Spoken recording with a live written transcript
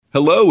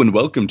Hello and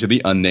welcome to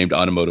the Unnamed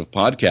Automotive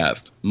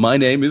Podcast. My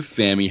name is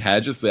Sammy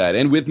Haj-Assad,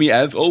 and with me,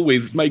 as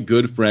always, is my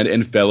good friend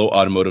and fellow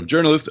automotive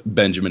journalist,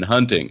 Benjamin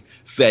Hunting.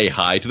 Say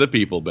hi to the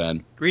people,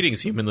 Ben.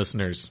 Greetings, human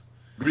listeners.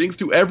 Greetings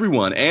to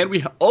everyone, and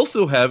we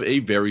also have a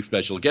very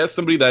special guest,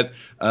 somebody that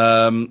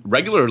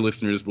regular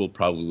listeners will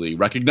probably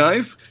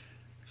recognize.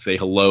 Say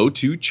hello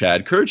to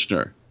Chad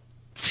Kirchner.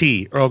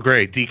 Tea, Earl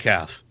Grey,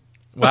 decaf.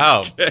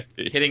 Wow, Okay.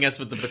 Hitting us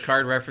with the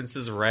Picard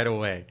references right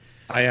away.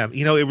 I am.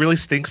 You know, it really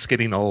stinks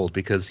getting old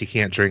because he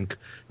can't drink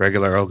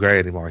regular Earl Grey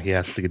anymore. He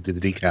has to do the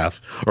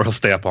decaf or he'll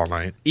stay up all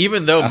night.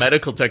 Even though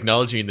medical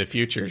technology in the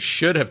future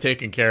should have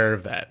taken care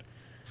of that.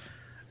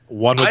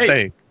 One would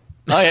think.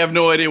 I have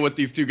no idea what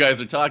these two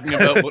guys are talking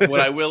about, but what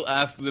I will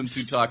ask them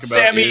to talk about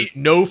Sammy, is...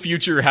 no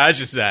future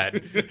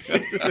Haj-Assad.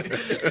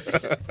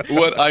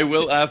 What I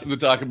will ask them to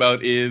talk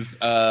about is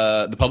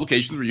the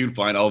publications where you can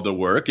find all of their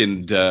work,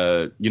 and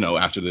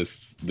after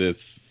this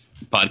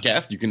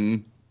podcast, you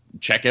can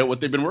check out what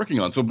they've been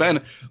working on. So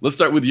Ben, let's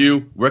start with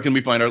you. Where can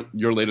we find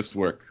your latest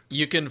work?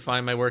 You can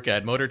find my work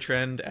at Motor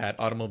Trend, at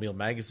Automobile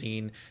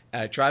Magazine,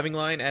 at Driving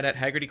Line, and at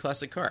Haggerty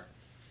Classic Car.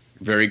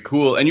 Very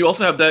cool. And you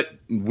also have that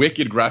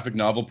wicked graphic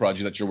novel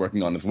project that you're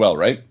working on as well,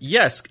 right?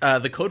 Yes,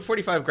 the Code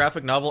 45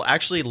 graphic novel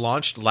actually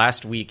launched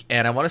last week,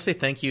 and I want to say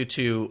thank you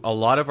to a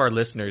lot of our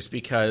listeners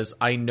because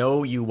I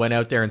know you went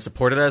out there and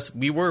supported us.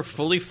 We were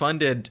fully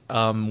funded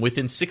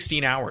within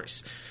 16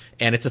 hours.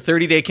 And it's a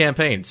 30-day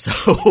campaign,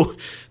 so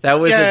that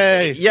was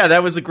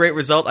that was a great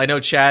result. I know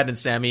Chad and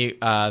Sammy,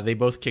 they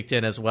both kicked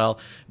in as well.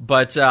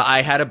 But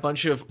I had a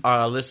bunch of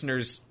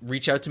listeners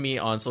reach out to me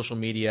on social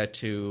media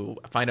to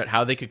find out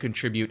how they could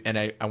contribute, and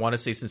I want to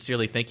say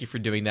sincerely thank you for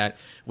doing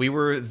that. We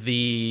were in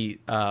the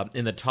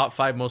top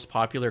 5 most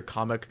popular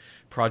comic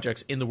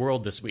projects in the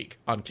world this week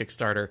on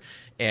Kickstarter,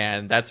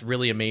 and that's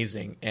really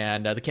amazing.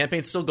 And the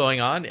campaign's still going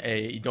on.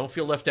 You don't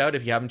feel left out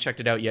if you haven't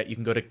checked it out yet. You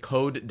can go to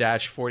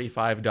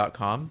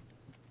code-45.com.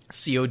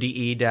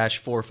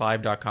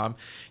 CODE-45.com,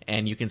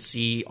 and you can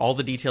see all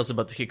the details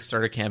about the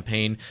Kickstarter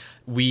campaign.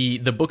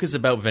 The book is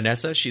about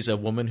Vanessa. She's a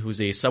woman who's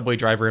a subway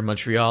driver in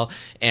Montreal,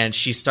 and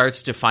she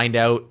starts to find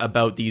out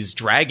about these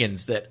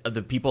dragons that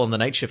the people on the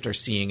night shift are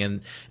seeing,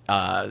 and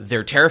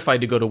they're terrified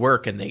to go to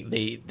work, and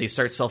they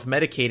start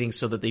self-medicating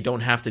so that they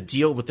don't have to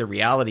deal with the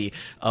reality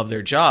of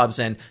their jobs.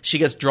 And she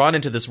gets drawn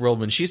into this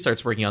world when she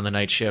starts working on the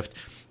night shift.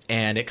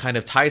 And it kind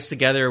of ties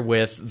together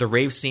with the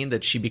rave scene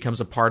that she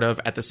becomes a part of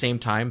at the same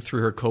time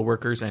through her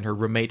coworkers and her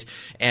roommate,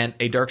 and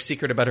a dark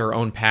secret about her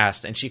own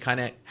past. And she kind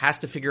of has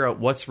to figure out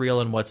what's real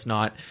and what's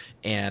not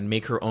and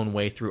make her own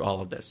way through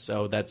all of this.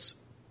 So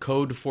that's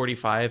Code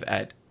 45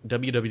 at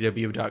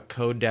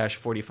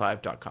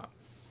www.code-45.com.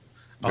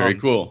 Very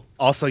cool.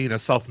 Also,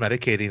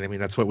 self-medicating. I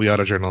mean, that's what we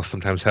autojournalists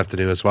sometimes have to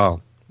do as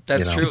well.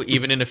 That's true,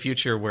 even in a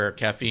future where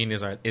caffeine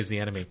is the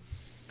enemy.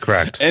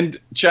 Correct. And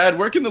Chad,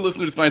 where can the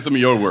listeners find some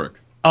of your work?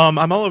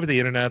 I'm all over the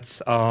internets,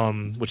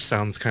 which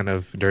sounds kind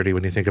of dirty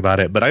when you think about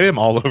it, but I am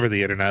all over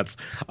the internets.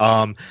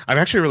 I'm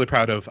actually really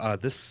proud of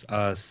this,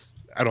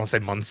 I don't want to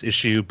say month's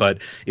issue, but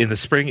in the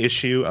spring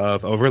issue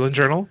of Overland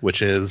Journal,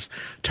 which is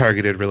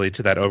targeted really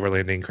to that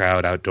overlanding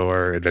crowd,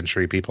 outdoor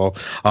adventure people.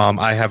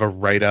 I have a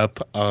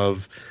write-up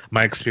of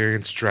my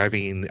experience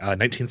driving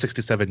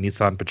 1967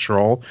 Nissan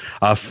Patrol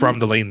from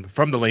the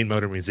Lane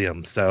Motor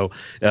Museum. So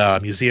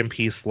museum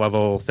piece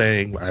level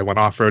thing. I went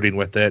off-roading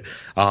with it.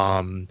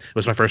 It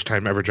was my first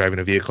time ever driving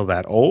a vehicle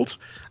that old,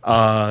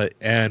 and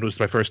it was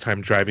my first time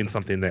driving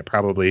something that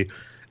probably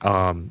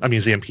a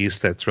museum piece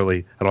that's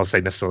really, I don't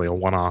say necessarily a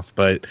one-off,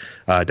 but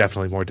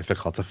definitely more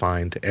difficult to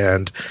find.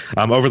 And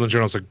Overland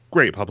Journal is a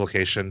great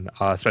publication,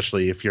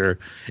 especially if you're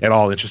at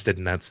all interested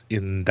in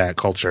that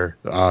culture.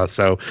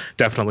 So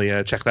definitely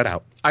check that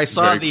out. I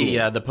saw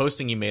the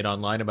posting you made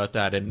online about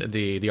that, and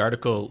the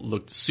article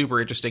looked super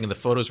interesting, and the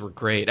photos were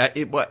great.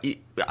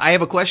 I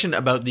have a question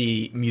about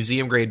the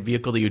museum-grade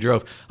vehicle that you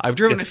drove. I've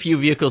driven a few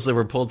vehicles that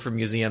were pulled from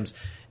museums,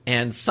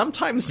 and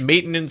sometimes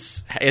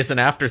maintenance is an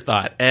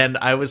afterthought. And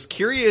I was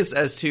curious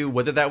as to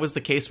whether that was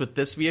the case with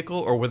this vehicle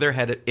or whether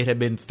it had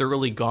been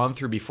thoroughly gone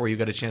through before you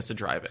got a chance to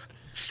drive it.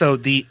 So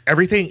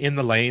everything in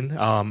the Lane,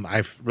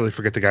 I really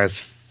forget the guy's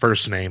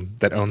first name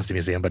that owns the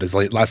museum, but his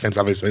last name's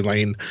obviously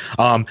Lane.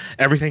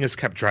 Everything is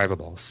kept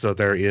drivable. So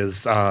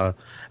there's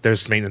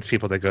maintenance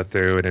people that go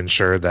through and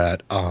ensure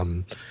that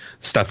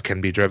stuff can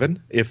be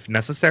driven if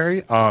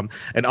necessary.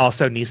 And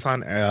also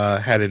Nissan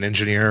had an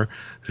engineer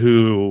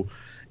who...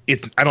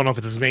 I don't know if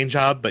it's his main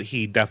job, but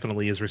he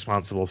definitely is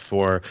responsible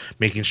for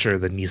making sure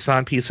the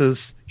Nissan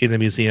pieces in the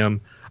museum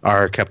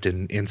are kept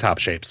in top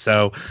shape.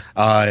 So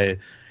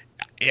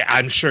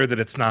I'm sure that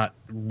it's not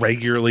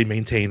regularly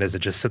maintained as it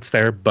just sits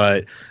there,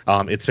 but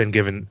it's been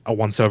given a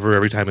once-over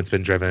every time it's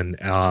been driven,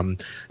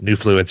 new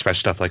fluids, fresh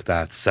stuff like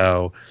that.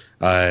 So,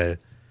 I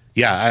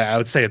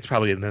would say it's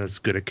probably in as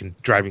good a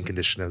driving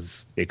condition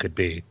as it could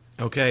be.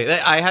 Okay.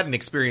 I had an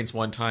experience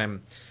one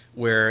time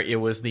where it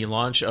was the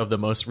launch of the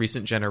most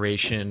recent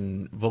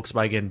generation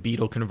Volkswagen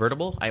Beetle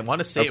convertible. I want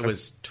to say it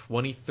was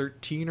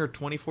 2013 or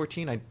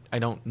 2014. I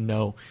don't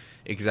know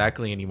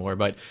exactly anymore,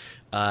 but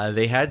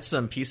they had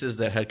some pieces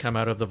that had come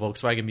out of the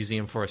Volkswagen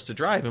Museum for us to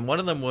drive, and one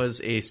of them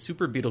was a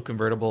Super Beetle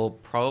convertible,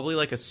 probably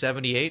like a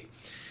 78.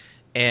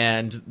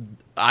 And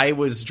I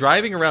was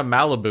driving around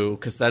Malibu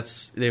because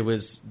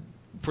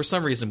for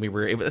some reason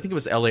I think it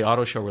was LA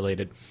Auto Show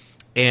related.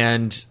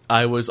 And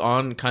I was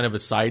on kind of a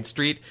side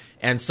street,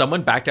 and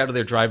someone backed out of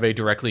their driveway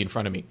directly in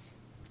front of me.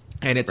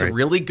 And it's a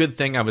really good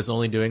thing I was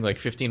only doing like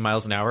 15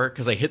 miles an hour,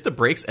 because I hit the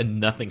brakes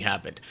and nothing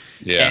happened.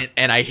 Yeah.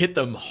 And I hit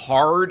them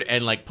hard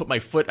and like put my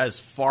foot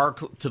as far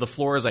to the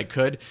floor as I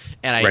could.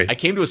 And I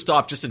came to a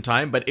stop just in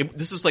time, but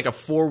this is like a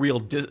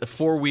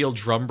four-wheel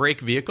drum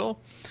brake vehicle.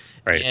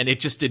 Right. And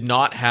it just did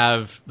not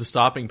have the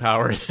stopping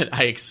power that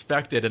I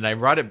expected. And I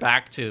brought it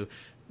back to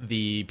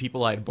the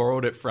people I'd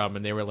borrowed it from,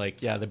 and they were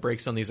like, yeah, the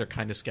brakes on these are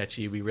kind of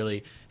sketchy. We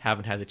really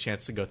haven't had the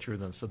chance to go through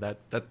them. So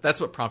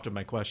that's what prompted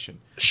my question.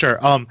 Sure.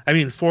 I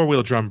mean,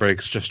 four-wheel drum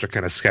brakes just are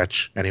kind of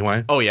sketch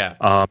anyway. Oh, yeah.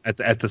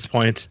 At this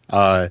point.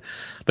 But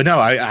no,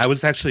 I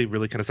was actually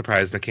really kind of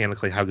surprised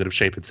mechanically how good of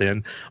shape it's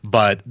in.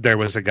 But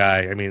there's a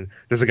guy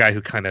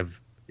who kind of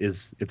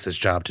it's his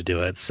job to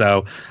do it.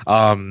 So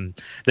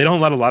they don't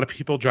let a lot of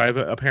people drive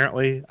it,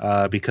 apparently,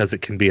 because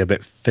it can be a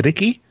bit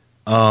finicky.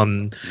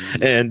 And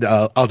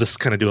I'll just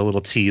kind of do a little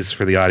tease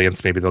for the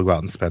audience. Maybe they'll go out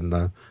and spend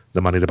the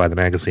money to buy the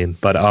magazine.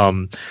 But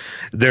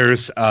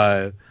there's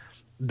the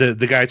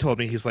guy told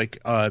me, he's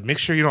like, make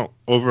sure you don't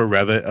over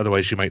rev it,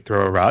 otherwise you might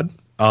throw a rod.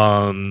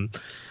 And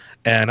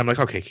I'm like,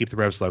 okay, keep the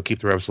revs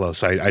low.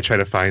 So I try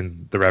to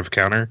find the rev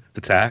counter,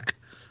 the tach.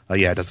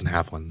 Yeah, it doesn't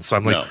have one. So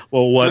I'm like,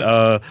 well,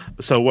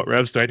 what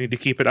revs do I need to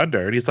keep it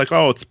under? And he's like,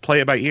 oh, it's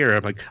play it by ear.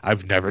 I'm like,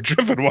 I've never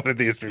driven one of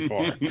these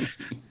before.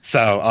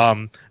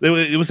 So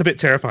it was a bit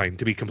terrifying,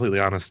 to be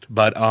completely honest.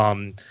 But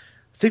the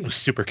thing was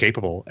super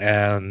capable.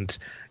 And,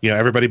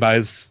 everybody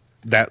buys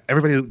that.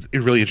 Everybody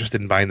is really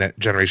interested in buying that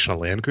generational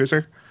Land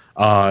Cruiser.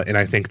 And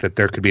I think that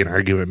there could be an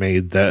argument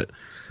made that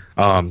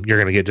you're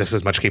going to get just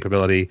as much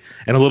capability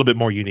and a little bit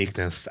more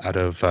uniqueness out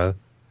of the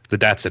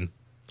Datsun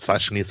 /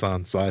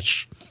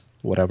 Nissan /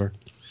 whatever.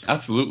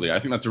 Absolutely. I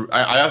think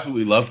I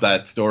absolutely love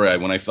that story.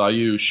 When I saw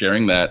you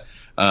sharing that,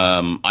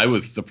 I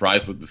was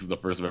surprised that this is the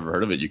first I've ever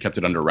heard of it. You kept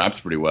it under wraps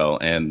pretty well,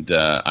 and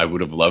I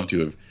would have loved to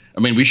have.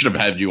 I mean, we should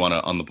have had you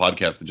on the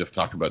podcast to just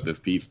talk about this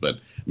piece, but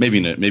maybe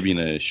in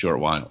a short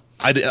while.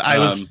 I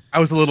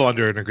was a little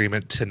under an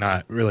agreement to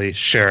not really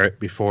share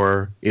it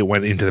before it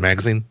went into the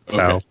magazine.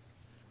 So,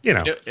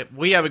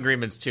 we have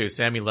agreements too.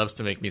 Sammy loves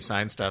to make me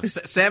sign stuff.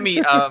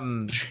 Sammy,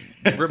 remind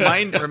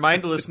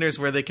the listeners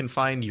where they can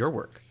find your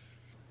work.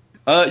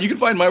 You can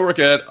find my work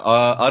at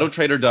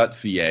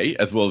autotrader.ca,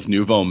 as well as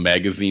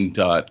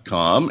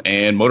NouveauMagazine.com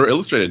and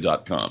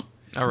MotorIllustrated.com.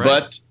 All right.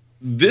 But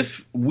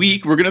this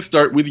week, we're going to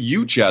start with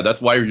you, Chad.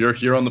 That's why you're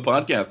here on the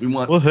podcast. We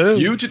want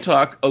you to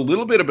talk a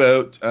little bit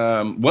about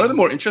one of the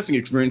more interesting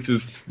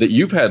experiences that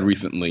you've had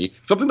recently,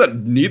 something that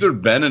neither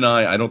Ben and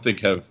I don't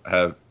think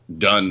have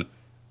done,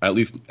 at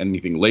least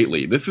anything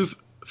lately. This is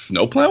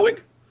snowplowing?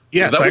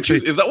 Yes,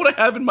 is that what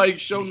I have in my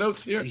show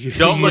notes here?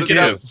 Don't look it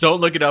up.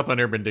 Don't look it up on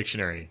Urban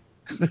Dictionary.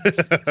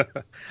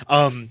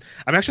 I'm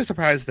actually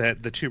surprised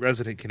that the two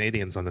resident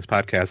Canadians on this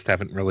podcast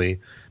haven't really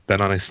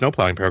been on a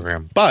snowplowing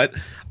program. But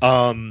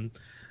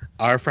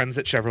our friends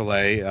at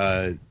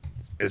Chevrolet,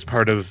 as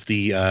part of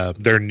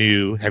their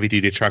new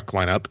heavy-duty truck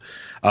lineup,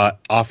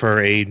 offer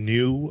a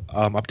new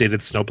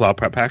updated snowplow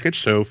prep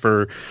package. So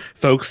for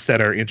folks that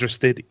are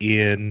interested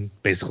in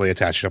basically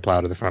attaching a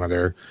plow to the front of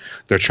their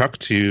truck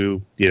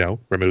to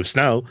remove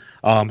snow,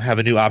 have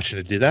a new option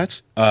to do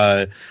that.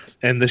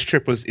 And this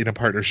trip was in a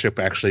partnership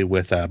actually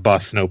with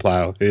Boss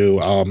Snowplow,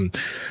 who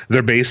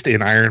they're based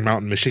in Iron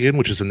Mountain, Michigan,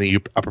 which is in the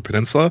Upper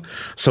Peninsula.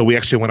 So we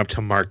actually went up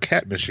to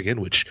Marquette,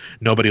 Michigan, which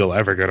nobody will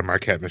ever go to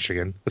Marquette,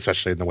 Michigan,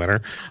 especially in the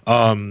winter,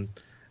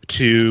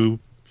 to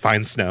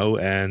find snow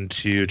and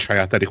to try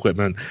out that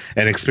equipment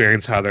and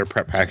experience how their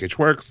prep package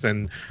works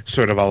and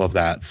sort of all of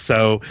that.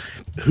 So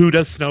who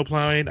does snow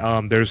plowing?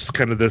 There's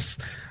kind of this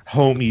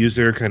home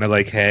user kind of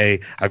like, hey,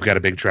 I've got a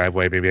big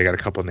driveway. Maybe I got a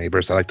couple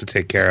neighbors I like to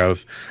take care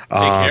of.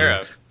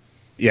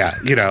 Yeah,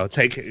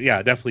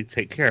 definitely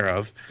take care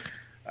of,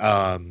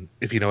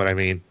 if you know what I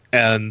mean.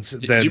 And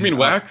then, do you mean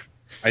whack?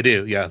 I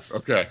do, yes.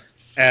 Okay.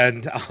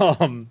 And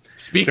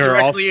speak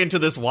directly into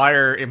this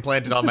wire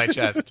implanted on my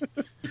chest.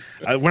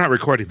 We're not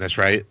recording this,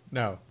 right?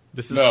 No,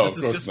 this is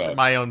just for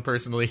my own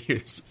personal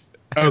use.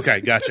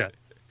 Okay, gotcha.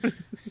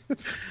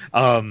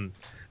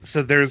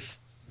 So there's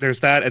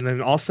that, and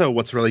then also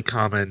what's really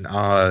common,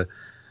 at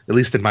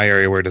least in my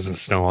area where it doesn't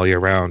snow all year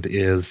round,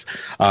 is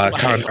I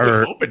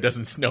hope it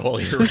doesn't snow all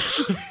year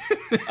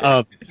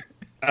round.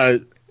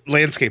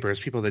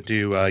 Landscapers, people that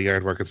do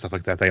yard work and stuff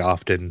like that, they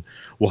often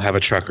will have a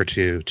truck or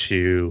two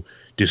to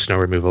do snow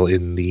removal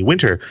in the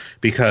winter,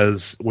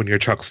 because when your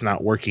truck's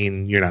not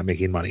working, you're not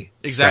making money.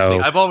 Exactly.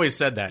 So, I've always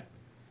said that.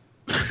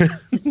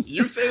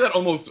 You say that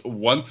almost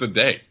once a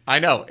day. I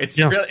know. It's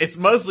it's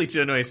mostly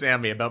to annoy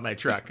Sammy about my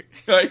truck.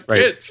 I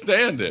can't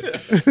stand it.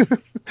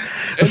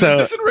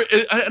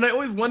 And I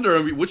always wonder,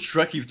 I mean, which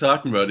truck he's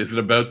talking about. Is it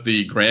about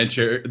the Grand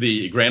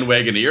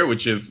Wagoneer,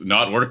 which is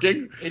not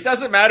working? It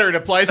doesn't matter. It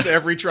applies to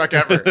every truck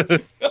ever.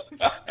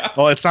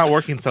 Well, it's not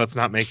working, so it's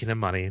not making him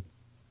money.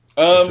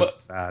 Which is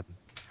sad.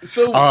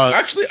 So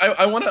actually,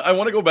 I want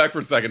to go back for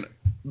a second.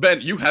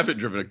 Ben, you haven't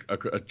driven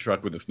a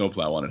truck with a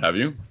snowplow on it, have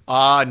you?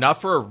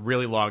 Not for a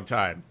really long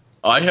time.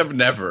 I have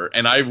never,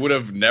 and I would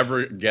have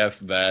never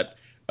guessed that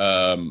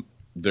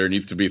there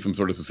needs to be some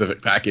sort of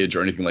specific package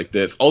or anything like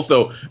this.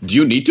 Also, do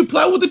you need to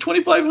plow with a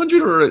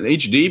 2500 or an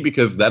HD?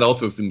 Because that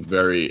also seems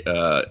very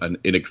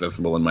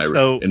inaccessible in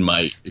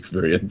my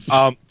experience.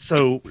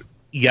 So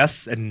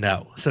yes and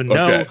no. So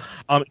no,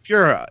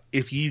 okay.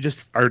 If you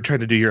just are trying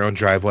to do your own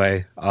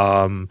driveway,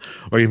 or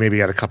you maybe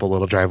got a couple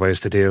little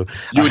driveways to do,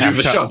 you would use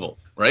a shovel,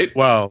 right?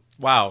 Well,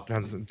 wow,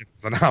 depends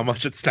on how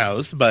much it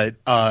snows, but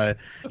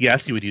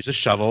yes, you would use a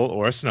shovel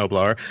or a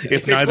snowblower.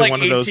 If it's like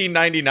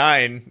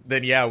 $18.99,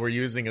 then yeah, we're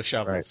using a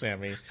shovel, right.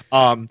 Sammy.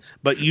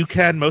 But you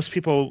can. Most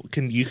people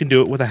can. You can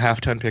do it with a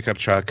half-ton pickup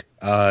truck.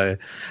 There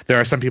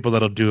are some people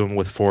that'll do them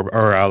with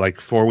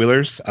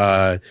four-wheelers,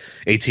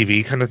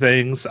 ATV kind of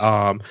things.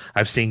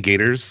 I've seen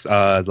Gators,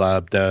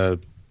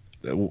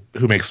 who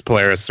makes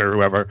Polaris or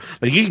whoever.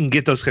 Like you can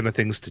get those kind of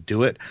things to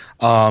do it.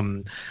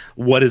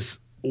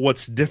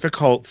 What's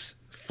difficult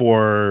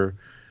for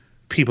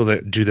people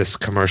that do this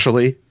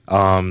commercially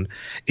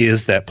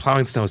is that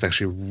plowing snow is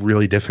actually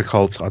really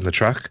difficult on the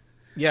truck.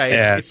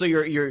 Yeah, so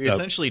you're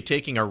essentially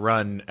taking a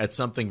run at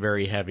something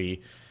very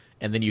heavy,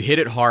 and then you hit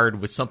it hard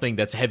with something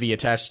that's heavy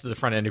attached to the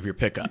front end of your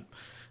pickup.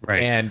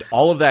 Right. And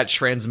all of that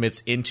transmits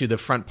into the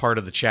front part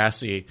of the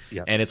chassis,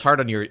 and it's hard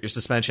on your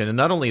suspension. And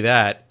not only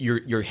that,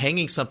 you're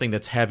hanging something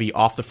that's heavy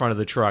off the front of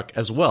the truck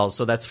as well,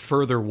 so that's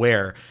further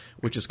wear,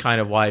 which is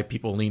kind of why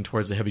people lean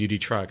towards the heavy-duty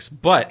trucks.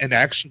 But and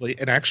actually,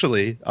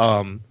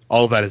 all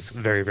of that is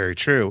very, very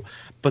true.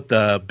 But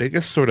the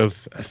biggest sort of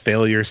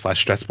failure /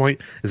 stress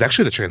point is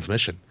actually the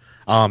transmission.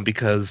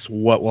 Because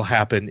what will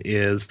happen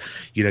is,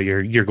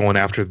 you're going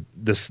after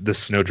this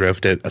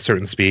snowdrift at a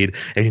certain speed,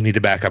 and you need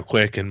to back up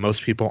quick. And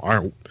most people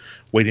aren't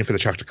waiting for the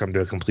truck to come to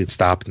a complete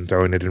stop and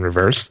throwing it in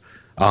reverse.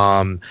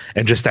 And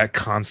just that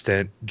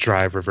constant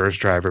drive, reverse,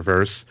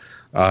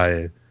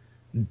 can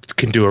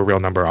do a real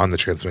number on the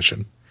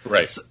transmission.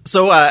 Right.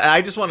 So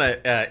I just want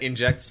to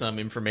inject some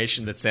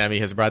information that Sammy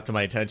has brought to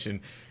my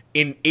attention.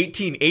 In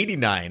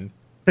 1889.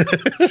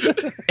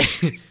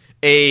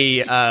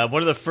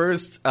 One of the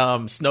first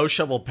snow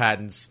shovel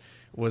patents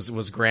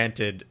was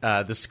granted,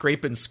 the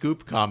scrape and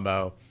scoop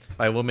combo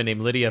by a woman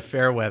named Lydia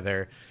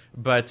Fairweather,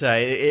 but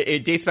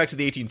it dates back to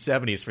the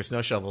 1870s for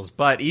snow shovels.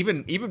 But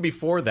even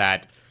before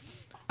that,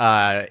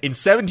 in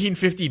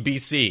 1750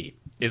 BC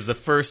is the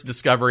first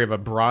discovery of a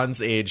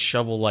Bronze Age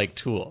shovel-like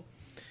tool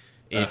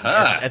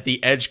at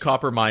the Edge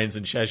Copper Mines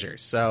in Cheshire.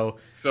 So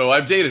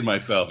I've dated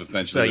myself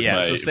essentially.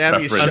 So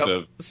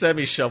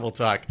Sammy's shovel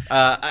talk.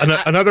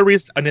 Another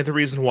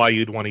reason why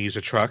you'd want to use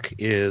a truck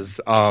is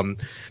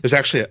there's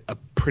actually a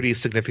pretty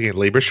significant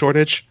labor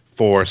shortage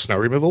for snow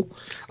removal,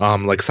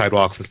 like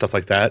sidewalks and stuff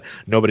like that.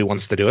 Nobody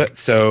wants to do it,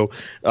 so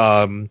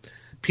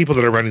people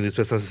that are running these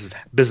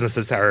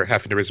businesses are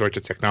having to resort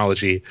to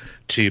technology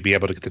to be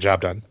able to get the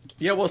job done.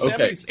 Yeah, well,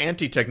 Sammy's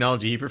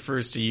anti-technology. He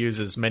prefers to use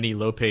as many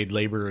low-paid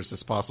laborers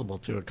as possible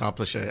to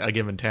accomplish a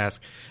given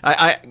task.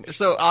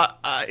 So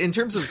in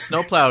terms of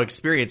snowplow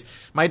experience,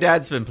 my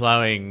dad's been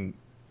plowing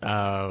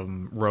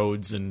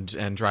roads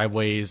and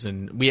driveways,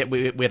 and we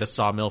had a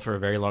sawmill for a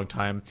very long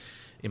time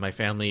in my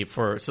family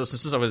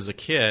since I was a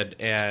kid,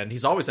 and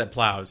he's always had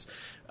plows.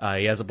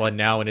 He has one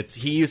now, and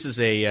he uses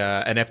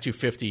an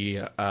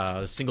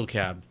F-250 single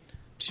cab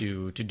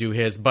to do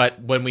his. But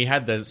when we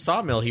had the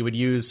sawmill, he would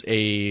use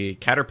a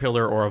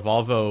Caterpillar or a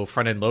Volvo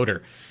front end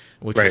loader,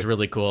 which was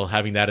really cool.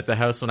 Having that at the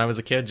house when I was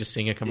a kid, just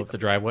seeing it come up the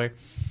driveway.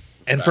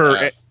 And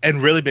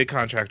and really big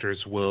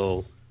contractors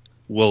will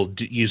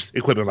use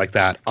equipment like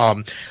that.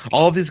 All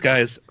of these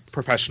guys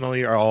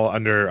professionally are all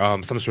under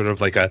some sort of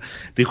like the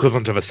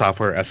equivalent of a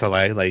software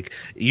SLA. Like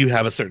you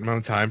have a certain amount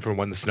of time from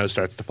when the snow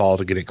starts to fall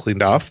to get it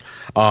cleaned off.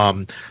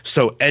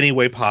 So any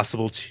way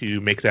possible to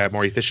make that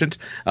more efficient,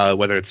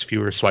 whether it's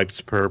fewer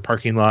swipes per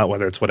parking lot,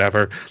 whether it's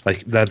whatever,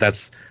 like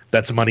that's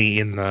money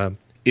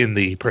in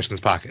the person's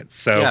pocket.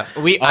 So yeah,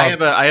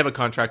 I have a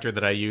contractor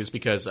that I use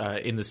because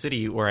in the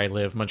city where I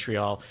live,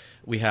 Montreal,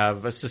 we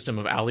have a system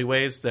of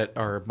alleyways that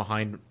are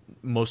behind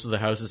most of the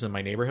houses in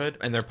my neighborhood,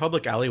 and they're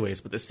public alleyways,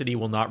 but the city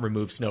will not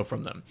remove snow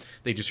from them.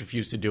 They just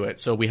refuse to do it.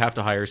 So we have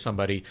to hire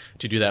somebody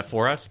to do that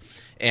for us.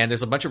 And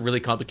there's a bunch of really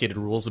complicated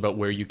rules about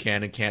where you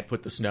can and can't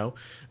put the snow.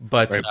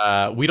 But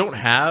we don't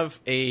have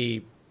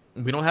an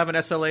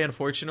SLA,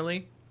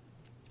 unfortunately,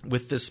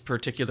 with this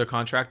particular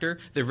contractor.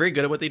 They're very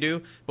good at what they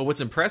do, but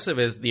what's impressive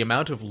is the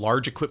amount of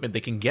large equipment they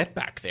can get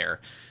back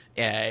there.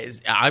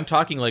 I'm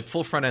talking like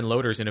full front end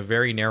loaders in a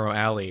very narrow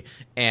alley,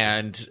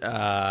 and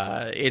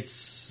it's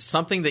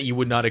something that you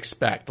would not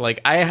expect.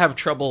 Like, I have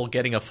trouble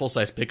getting a full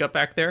size pickup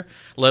back there,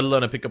 let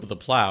alone a pickup with a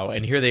plow,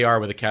 and here they are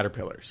with a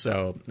Caterpillar.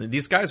 So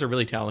these guys are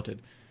really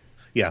talented.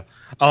 Yeah.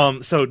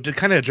 So to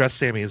kind of address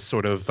Sammy's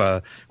sort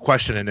of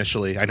question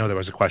initially, I know there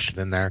was a question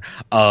in there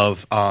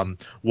of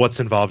what's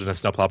involved in a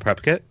snowplow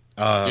prep kit.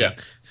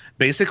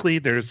 Basically,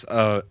 there's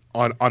on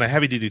a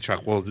heavy duty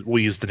truck. We'll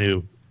use the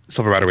new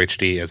Silverado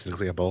HD as an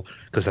example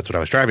because that's what I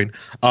was driving.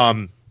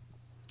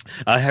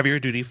 A heavier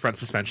duty front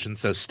suspension,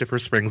 so stiffer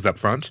springs up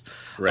front,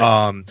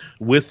 right.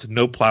 With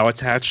no plow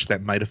attached,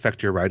 that might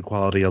affect your ride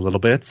quality a little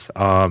bit,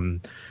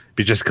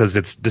 just because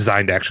it's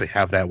designed to actually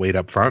have that weight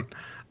up front.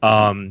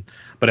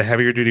 But a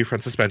heavier duty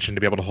front suspension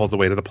to be able to hold the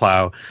weight of the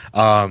plow.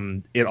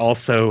 It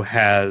also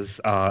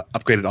has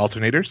upgraded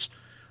alternators.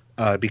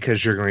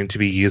 Because you're going to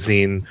be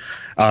using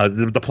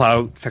the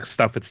plow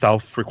stuff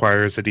itself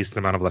requires a decent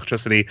amount of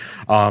electricity.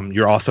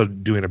 You're also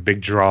doing a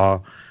big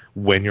draw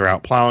when you're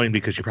out plowing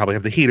because you probably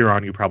have the heater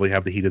on, you probably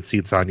have the heated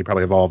seats on, you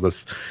probably have all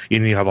this,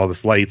 you have all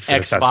this lights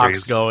and Xbox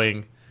accessories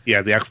going.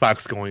 Yeah, the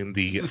Xbox going,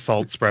 the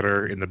salt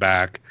spreader in the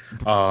back.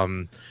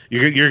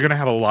 You're going to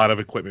have a lot of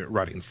equipment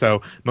running.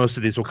 So most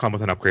of these will come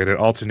with an upgraded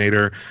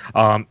alternator.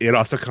 It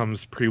also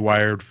comes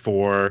pre-wired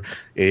for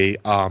a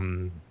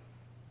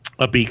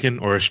beacon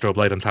or a strobe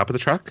light on top of the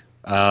truck,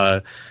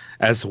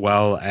 as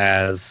well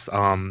as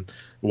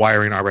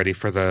wiring already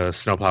for the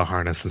snowplow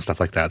harness and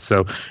stuff like that.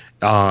 So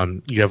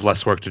you have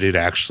less work to do to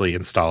actually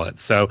install it.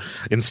 So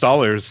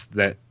installers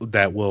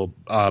that will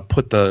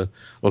put the,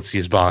 let's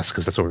use Boss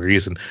because that's what we're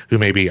using, who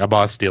may be a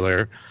Boss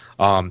dealer,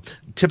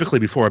 typically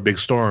before a big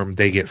storm,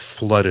 they get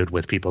flooded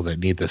with people that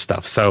need this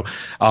stuff. So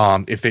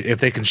if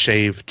they can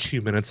shave 2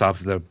 minutes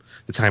off the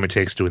time it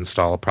takes to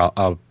install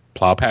a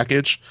plow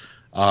package,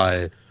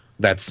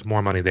 that's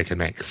more money they can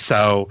make.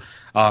 So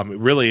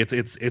really,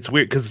 it's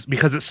weird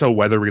because it's so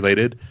weather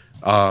related.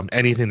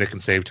 Anything that can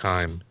save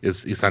time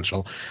is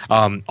essential.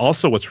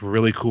 Also, what's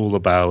really cool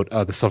about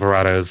the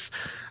Silverados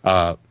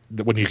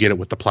when you get it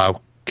with the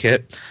plow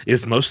kit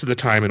is most of the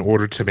time, in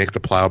order to make the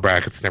plow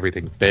brackets and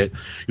everything fit,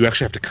 you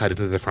actually have to cut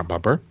into the front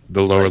bumper,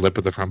 the lower lip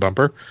of the front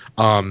bumper.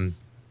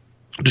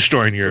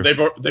 Destroying your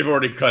they've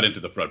already cut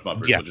into the front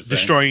bumper. Yeah,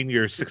 destroying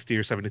your $60,000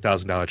 or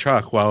 $70,000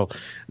 truck. Well,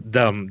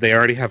 they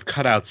already have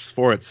cutouts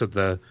for it, so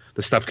the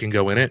stuff can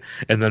go in it.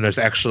 And then there's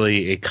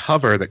actually a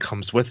cover that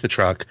comes with the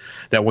truck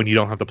that when you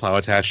don't have the plow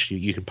attached,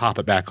 you can pop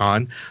it back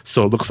on,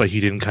 so it looks like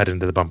you didn't cut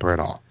into the bumper at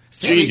all.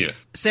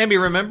 Sammy,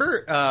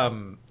 remember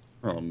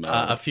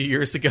a few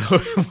years ago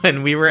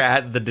when we were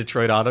at the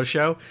Detroit Auto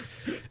Show?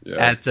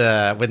 Yes.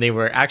 At when they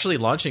were actually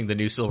launching the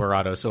new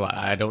Silverado, so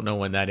I don't know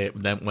when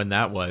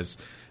that was.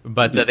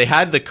 But they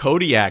had the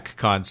Kodiak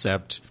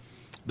concept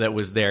that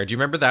was there. Do you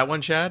remember that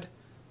one, Chad?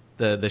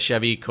 The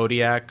Chevy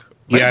Kodiak?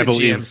 I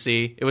believe.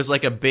 GMC. It was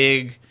like a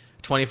big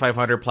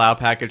 2,500 plow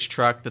package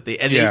truck that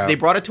they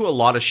brought it to a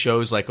lot of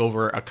shows like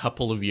over a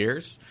couple of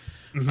years.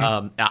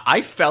 Mm-hmm. I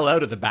fell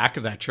out of the back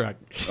of that truck.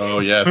 Oh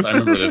yes, I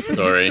remember this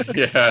story.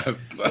 Yes,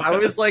 I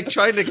was like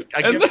trying to.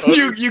 And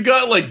then you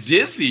got like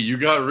dizzy. You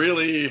got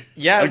really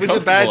it was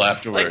a bad.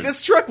 Afterwards. Like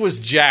this truck was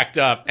jacked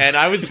up, and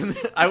I was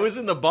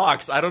in the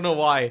box. I don't know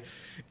why.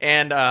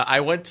 And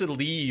I went to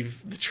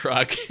leave the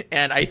truck,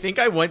 and I think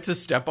I went to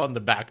step on the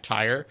back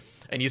tire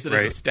and use it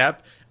as a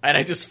step, and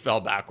I just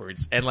fell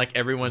backwards, and like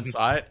everyone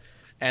saw it.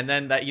 And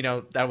then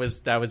that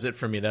was it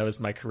for me. That was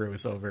my career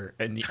was over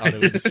in the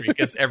auto industry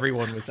because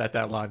everyone was at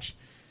that launch.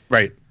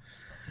 Right.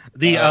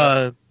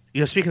 The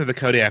speaking of the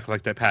Kodiak,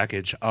 like that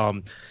package,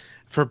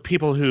 for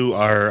people who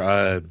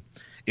are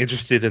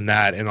interested in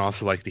that and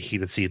also like the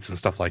heated seats and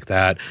stuff like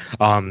that,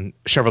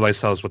 Chevrolet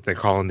sells what they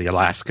call in the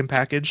Alaskan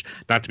package,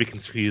 not to be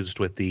confused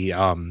with the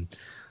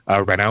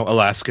Renault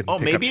Alaskan. Oh,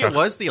 maybe it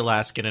was the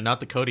Alaskan and not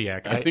the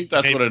Kodiak. I think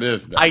that's what it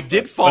is. I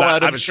did fall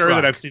out of I'm the sure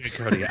truck. that I've seen a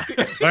Kodiak.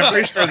 But I'm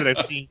pretty sure that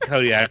I've seen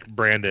Kodiak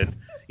branded,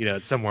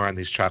 somewhere on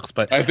these trucks.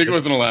 But I think it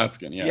was an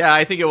Alaskan. Yeah,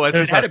 I think it was.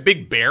 It had a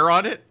big bear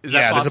on it. Is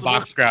that possible? There's a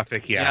box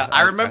graphic. Yeah,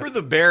 I remember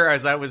the bear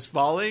as I was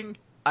falling.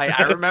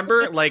 I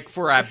remember, like,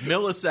 for a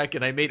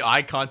millisecond, I made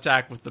eye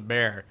contact with the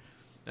bear.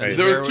 Right.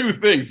 There was two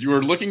things. You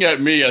were looking at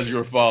me as you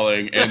were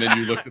falling, and then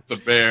you looked at the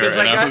bear.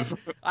 Because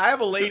I have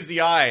a lazy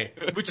eye,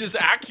 which is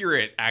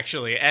accurate,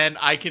 actually, and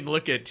I can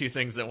look at two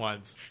things at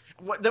once.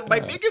 My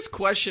biggest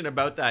question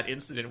about that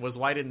incident was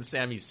why didn't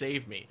Sammy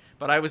save me?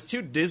 But I was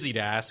too dizzy to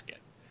ask it.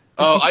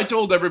 Oh, I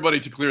told everybody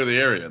to clear the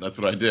area. That's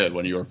what I did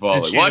when you were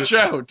falling. Watch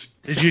out!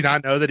 Did you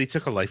not know that he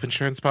took a life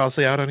insurance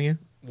policy out on you?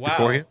 Wow.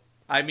 Beforehand?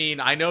 I mean,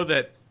 I know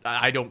that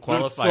I don't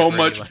qualify. There's so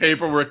much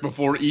paperwork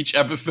before each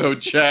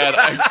episode, Chad.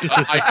 I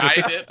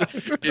hide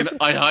it.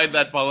 I hide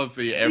that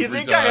policy every time. Do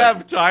you think I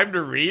have time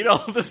to read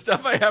all the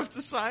stuff I have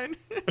to sign?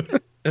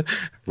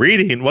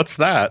 Reading? What's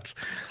that?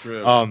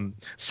 True.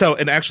 So,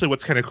 and actually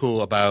what's kind of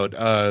cool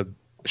about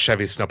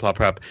Chevy Snowplow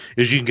Prep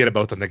is you can get it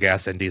both on the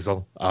gas and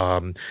diesel.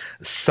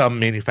 Some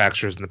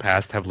manufacturers in the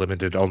past have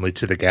limited only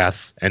to the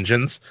gas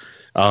engines.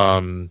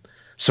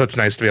 So it's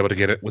nice to be able to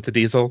get it with the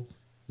diesel.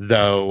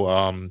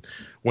 Though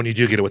when you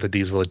do get it with a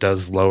diesel, it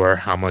does lower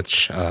how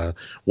much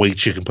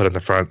weight you can put in the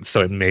front,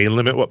 so it may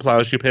limit what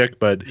plows you pick.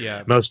 But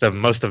most of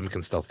them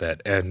can still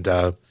fit, and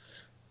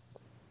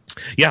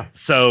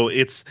so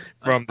it's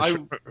from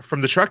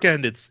the truck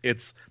end,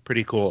 it's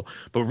pretty cool.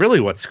 But really,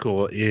 what's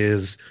cool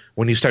is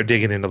when you start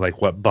digging into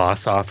like what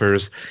Boss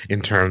offers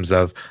in terms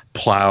of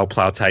plow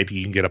type.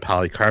 You can get a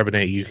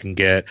polycarbonate, you can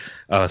get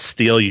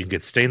steel, you can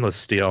get stainless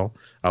steel,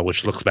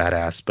 which looks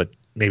badass, but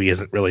maybe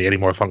isn't really any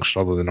more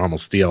functional than normal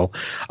steel.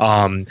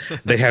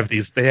 They have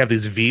these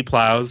V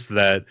plows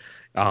that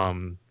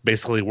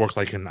basically work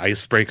like an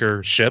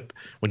icebreaker ship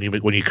when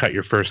you cut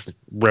your first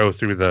row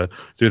through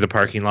the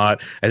parking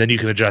lot, and then you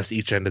can adjust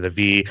each end of the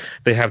V.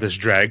 They have this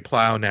drag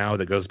plow now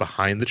that goes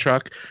behind the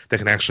truck that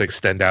can actually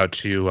extend out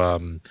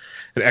to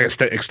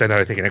extend out,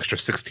 I think, an extra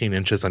 16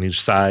 inches on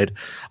each side,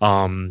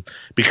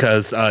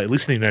 because at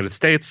least in the United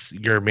States,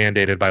 you're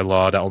mandated by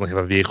law to only have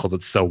a vehicle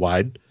that's so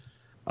wide.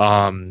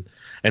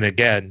 And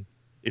again,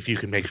 if you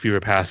can make fewer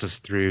passes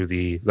through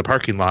the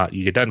parking lot,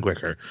 you get done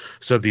quicker.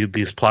 So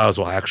these plows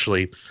will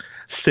actually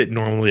sit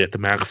normally at the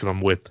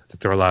maximum width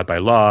that they're allowed by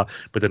law,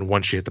 but then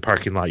once you hit the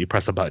parking lot, you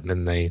press a button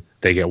and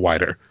they get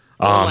wider.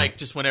 Well, like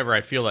just whenever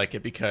I feel like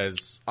it,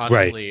 because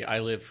honestly,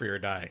 I live free or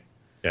die.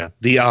 Yeah,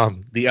 the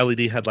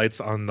LED headlights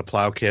on the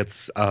plow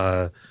kits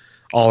all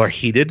are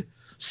heated.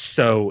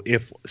 So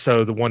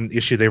the one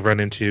issue they've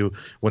run into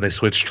when they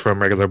switched from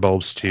regular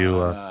bulbs to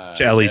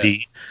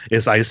LED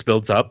is ice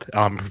builds up,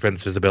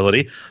 prevents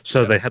visibility.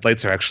 So the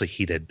headlights are actually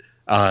heated.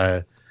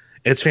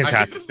 It's fantastic.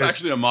 I think this is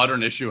actually a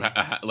modern issue,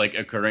 like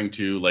occurring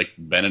to like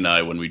Ben and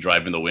I when we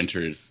drive in the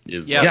winters.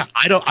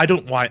 I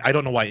don't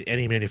know why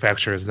any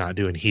manufacturer is not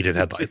doing heated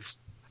headlights.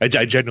 I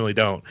genuinely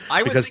don't.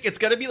 I would think it's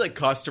got to be like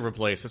cost to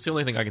replace. That's the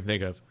only thing I can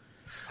think of.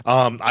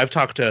 I've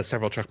talked to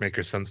several truck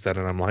makers since then,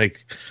 and I'm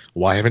like,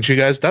 why haven't you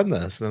guys done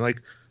this? And they're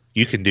like,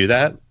 you can do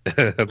that.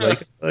 I'm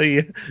like,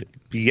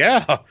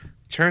 yeah,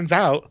 turns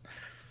out.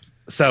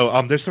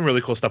 So there's some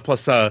really cool stuff.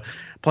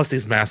 Plus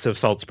these massive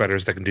salt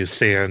spreaders that can do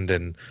sand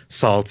and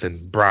salt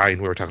and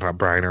brine. We were talking about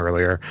brine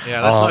earlier.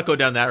 Yeah, let's not go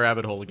down that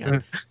rabbit hole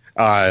again.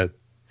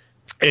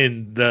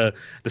 And the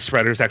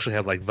spreaders actually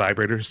have like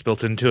vibrators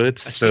built into it,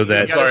 so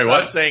that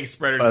stop saying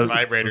spreaders and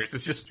vibrators.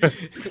 It's just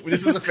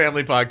this is a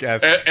family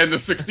podcast. And the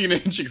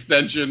 16-inch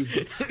extension,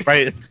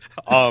 right?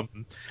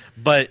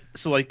 But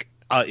so like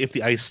if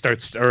the ice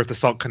starts, or if the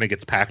salt kind of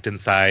gets packed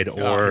inside,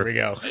 or here we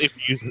go.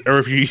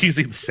 If you're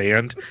using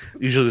sand,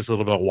 usually there's a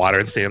little bit of water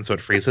and sand, so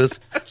it freezes.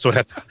 So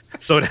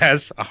it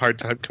has a hard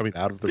time coming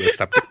out of the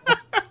receptacle.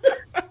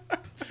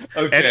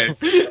 Okay,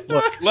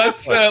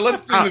 let's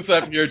bring this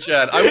up here,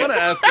 Chad. I want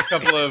to ask a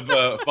couple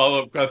of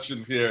follow-up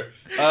questions here.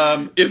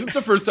 Is this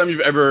the first time you've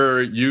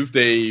ever used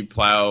a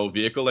plow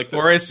vehicle like this?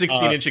 Or a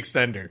 16-inch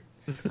extender?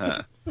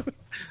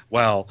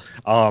 Well,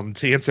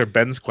 to answer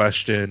Ben's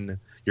question,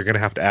 you're going to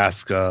have to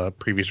ask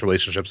previous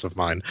relationships of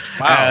mine.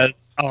 Wow.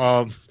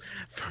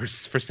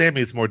 As, for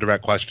Sammy's more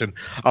direct question,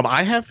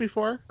 I have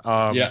before.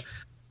 I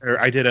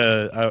did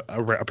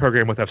a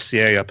program with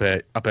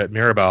FCA up at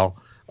Mirabel.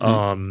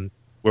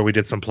 Where we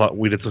did some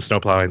snow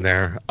plowing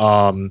there,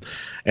 and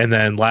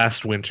then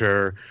last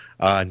winter,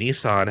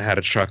 Nissan had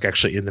a truck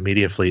actually in the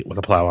media fleet with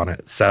a plow on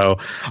it. So,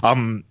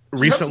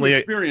 recently,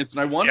 experience,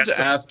 and I wanted to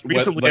ask.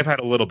 Recently, I've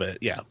had a little bit,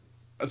 yeah.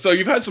 So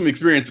you've had some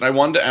experience, and I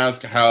wanted to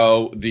ask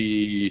how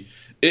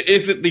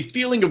is it the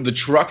feeling of the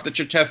truck that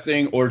you're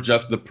testing, or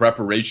just the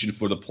preparation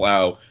for the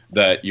plow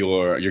that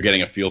you're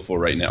getting a feel for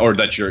right now, or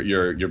that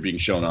you're being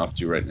shown off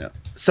to right now?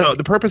 So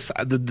the purpose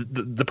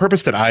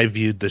that I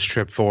viewed this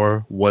trip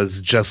for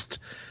was just,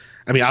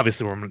 I mean,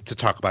 obviously we're to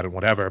talk about it,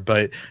 whatever,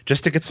 but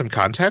just to get some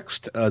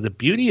context, the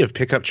beauty of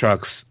pickup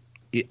trucks,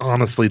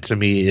 honestly, to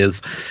me,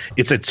 is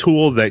it's a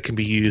tool that can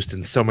be used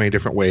in so many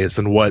different ways,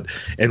 and what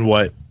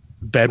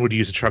Ben would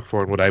use a truck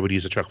for and what I would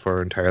use a truck for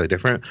are entirely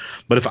different.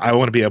 But if I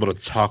want to be able to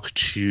talk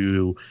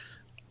to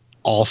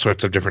all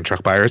sorts of different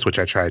truck buyers, which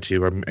I try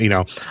to, or,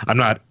 I'm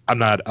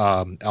not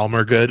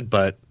Elmer good,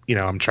 but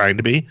I'm trying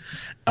to be.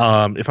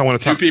 If I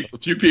want to talk,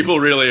 few people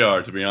really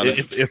are, to be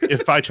honest.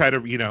 If I try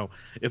to,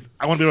 if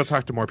I want to be able to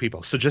talk to more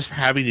people, so just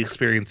having the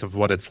experience of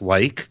what it's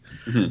like,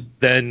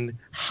 then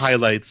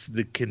highlights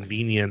the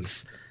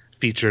convenience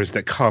features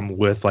that come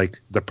with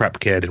like the prep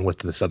kit and with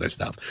this other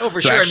stuff. Oh,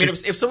 for sure. Actually, I mean,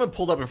 if someone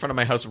pulled up in front of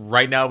my house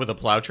right now with a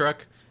plow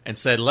truck and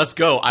said, "Let's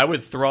go," I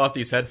would throw off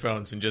these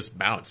headphones and just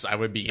bounce. I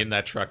would be in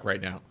that truck right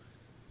now.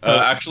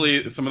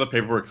 Actually, some of the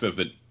paperwork says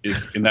that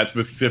in that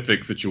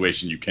specific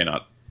situation, you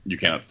cannot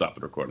stop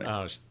the recording.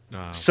 Oh,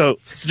 no. So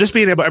just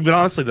being able, I mean,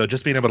 honestly though,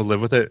 just being able to live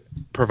with it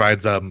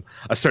provides a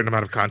certain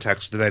amount of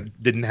context that I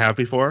didn't have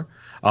before.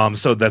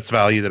 So that's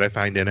value that I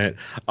find in it.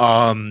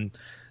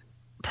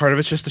 Part of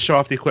it's just to show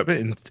off the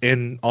equipment,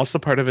 and also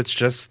part of it's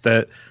just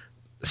that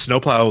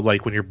snowplow,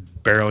 like when you're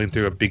barreling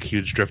through a big,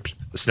 huge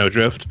snow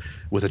drift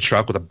with a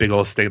truck with a big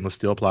old stainless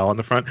steel plow on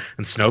the front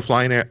and snow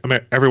flying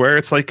everywhere.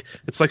 It's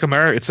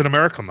an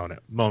America moment.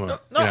 No,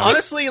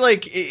 honestly,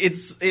 like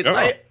it's.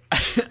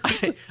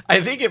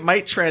 I think it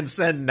might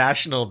transcend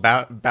national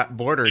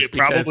borders. It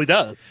probably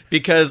does.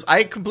 Because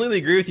I completely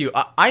agree with you.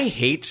 I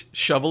hate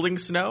shoveling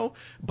snow,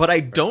 but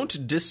I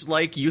don't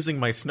dislike using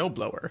my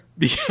snowblower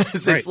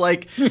because it's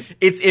like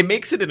it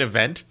makes it an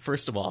event.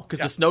 First of all, because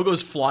the snow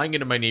goes flying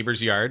into my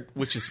neighbor's yard,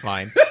 which is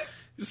fine.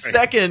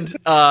 Second,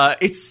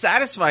 it's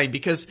satisfying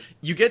because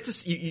you get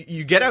this.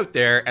 You get out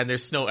there and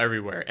there's snow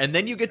everywhere, and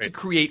then you get to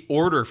create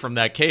order from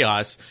that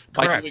chaos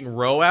by doing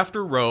row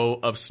after row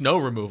of snow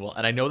removal.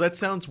 And I know that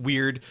sounds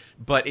weird,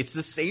 but it's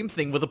the same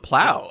thing with a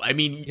plow. I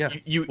mean,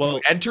 you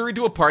enter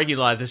into a parking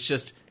lot that's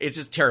it's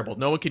just terrible.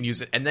 No one can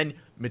use it, and then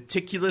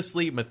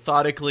meticulously,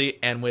 methodically,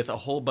 and with a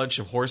whole bunch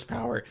of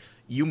horsepower,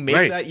 you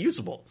make that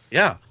usable.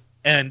 Yeah,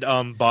 and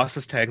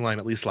Boss's tagline,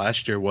 at least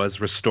last year, was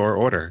 "Restore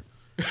Order."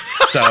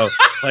 So,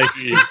 like,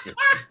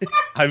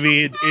 I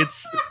mean,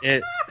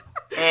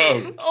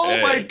 Oh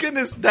my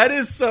goodness, that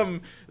is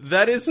some.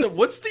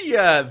 What's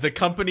the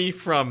company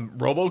from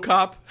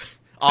RoboCop?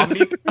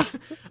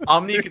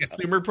 Omni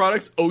Consumer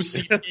Products,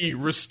 OCP,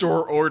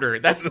 Restore Order.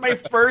 That's my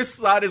first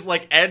thought is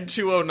like Ed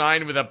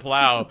 209 with a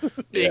plow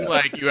being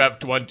like, you have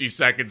 20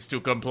 seconds to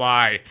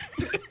comply.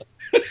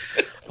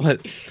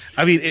 But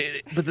I mean,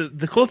 but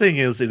the cool thing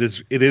is it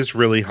is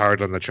really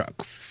hard on the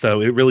trucks.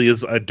 So it really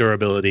is a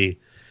durability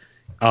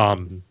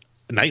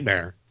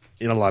nightmare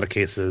in a lot of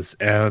cases.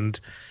 And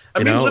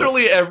I mean,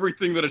 literally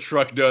everything that a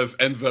truck does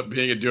ends up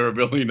being a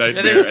durability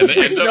nightmare.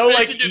 There's no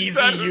like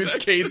easy use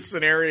case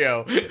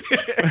scenario.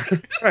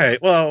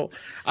 Right. Well,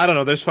 I don't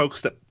know. There's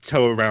folks that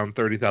tow around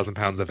 30,000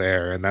 pounds of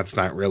air, and that's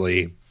not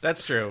really.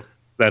 That's true.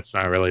 That's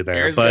not really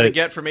there. Air's gonna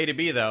get from A to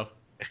B though.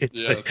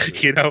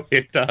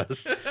 It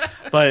does.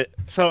 But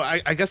so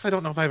I guess I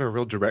don't know if I have a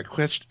real direct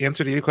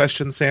answer to your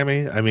question,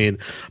 Sammy. I mean,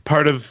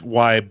 part of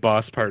why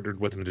Boss partnered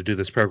with them to do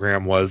this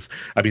program was,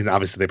 I mean,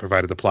 obviously they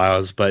provided the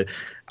plows, but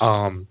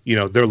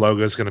their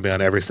logo is going to be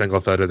on every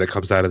single photo that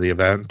comes out of the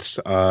event.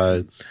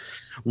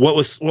 What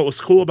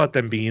was cool about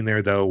them being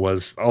there, though,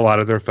 was a lot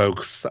of their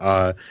folks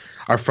are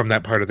from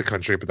that part of the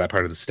country, but that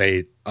part of the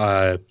state.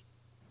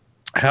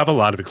 Have a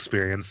lot of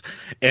experience,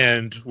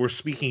 and we're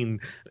speaking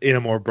in a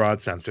more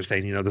broad sense. They're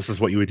saying, this is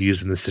what you would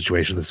use in this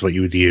situation. This is what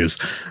you would use.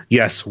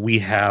 Yes, we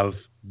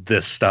have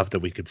this stuff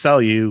that we could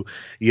sell you.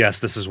 Yes,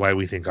 this is why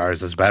we think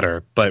ours is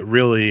better. But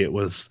really, it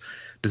was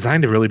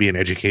designed to really be an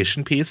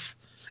education piece,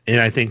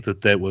 and I think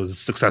that was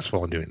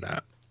successful in doing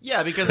that.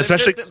 Yeah, because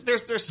especially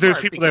there's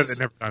people there that have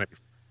never done it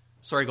before.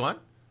 Sorry, go on.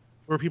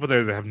 There are people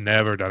there that have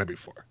never done it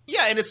before.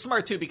 Yeah, and it's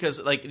smart too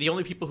because like the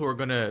only people who are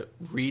going to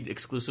read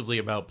exclusively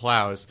about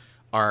plows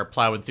are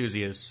plow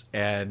enthusiasts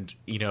and,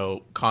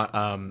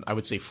 I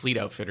would say fleet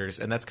outfitters,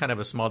 and that's kind of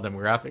a small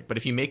demographic. But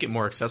if you make it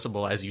more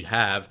accessible as you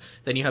have,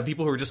 then you have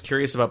people who are just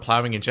curious about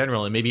plowing in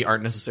general and maybe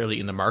aren't necessarily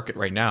in the market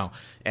right now,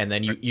 and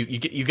then you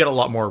get a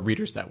lot more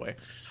readers that way.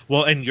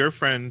 Well, and your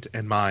friend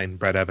and mine,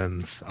 Brett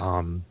Evans,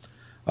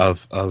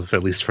 of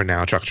at least for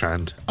now, Truck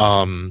Trend,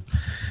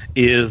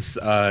 he was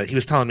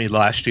telling me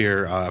last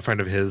year a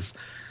friend of his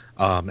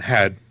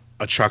had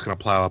a truck and a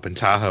plow up in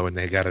Tahoe, and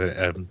they got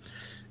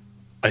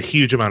a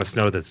huge amount of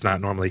snow that's not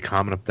normally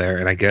common up there.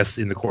 And I guess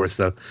in the course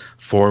of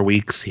 4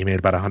 weeks, he made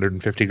about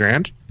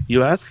 $150,000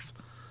 US.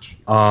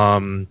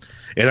 And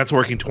that's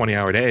working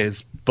 20-hour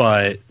days,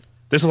 but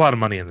there's a lot of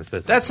money in this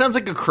business. That sounds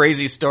like a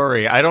crazy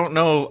story. I don't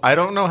know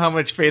how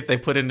much faith they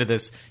put into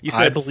this. You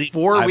said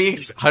 4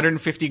 weeks,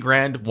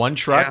 $150,000, one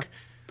truck. Yeah,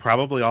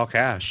 probably all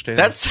cash. Too.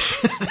 That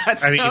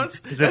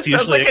sounds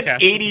like an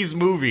 80s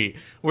movie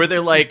where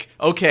they're like,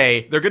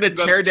 okay, they're going to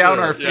tear down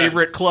our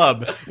favorite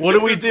club. What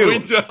do we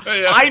do?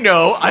 I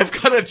know, I've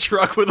got a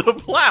truck with a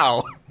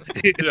plow.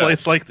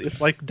 It's like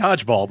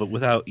dodgeball, but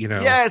without,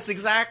 Yes,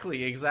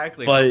 exactly.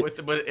 But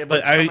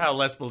somehow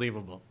less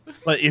believable.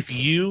 But if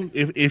you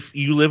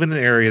live in an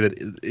area that,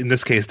 in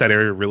this case, that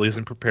area really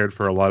isn't prepared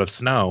for a lot of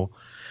snow,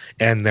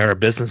 and there are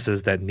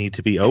businesses that need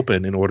to be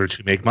open in order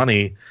to make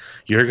money,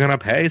 you're going to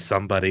pay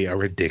somebody a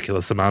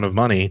ridiculous amount of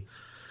money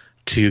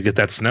to get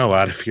that snow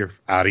out of your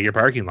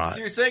parking lot. So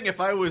you're saying if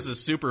I was a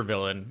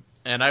supervillain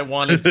and I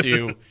wanted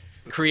to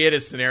create a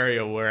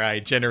scenario where I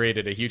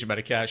generated a huge amount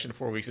of cash in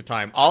 4 weeks of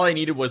time, all I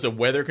needed was a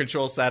weather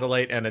control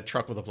satellite and a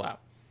truck with a plow.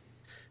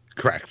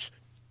 Correct.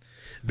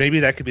 Maybe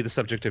that could be the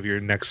subject of your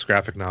next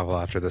graphic novel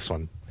after this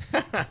one.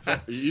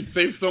 You'd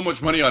save so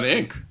much money on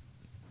ink.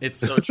 It's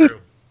so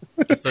true.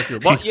 It's so true.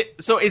 Well,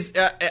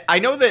 I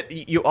know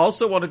that you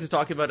also wanted to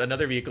talk about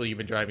another vehicle you've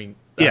been driving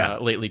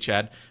lately,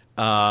 Chad.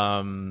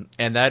 And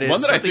that is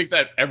one that I think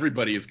that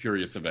everybody is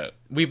curious about.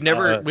 We've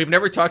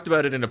never talked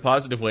about it in a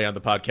positive way on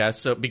the podcast.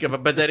 So,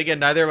 but then again,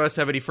 neither of us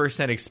have any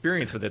firsthand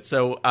experience with it.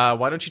 So,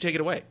 why don't you take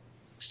it away?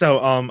 So,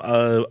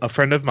 a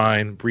friend of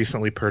mine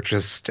recently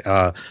purchased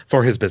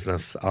for his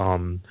business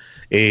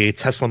a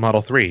Tesla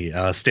Model 3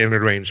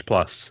 Standard Range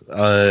Plus.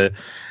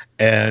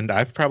 And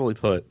I've probably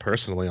put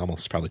personally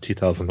almost probably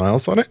 2,000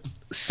 miles on it.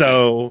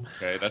 So,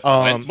 okay,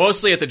 that's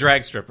mostly at the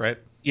drag strip, right?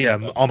 Yeah,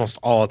 almost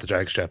all at the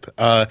drag strip.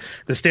 The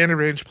Standard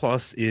Range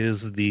Plus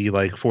is the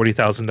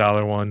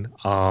 $40,000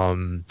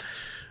 one,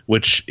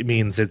 which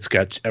means it's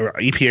got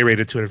EPA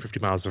rated 250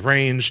 miles of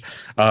range,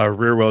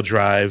 rear wheel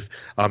drive.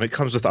 It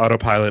comes with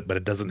autopilot, but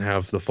it doesn't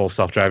have the full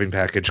self driving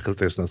package because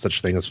there's no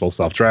such thing as full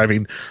self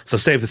driving. So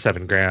save the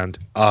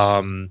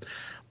 $7,000.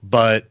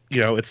 But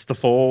it's the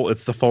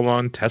full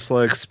on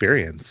Tesla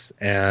experience,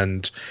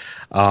 and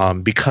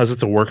because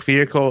it's a work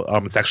vehicle,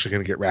 it's actually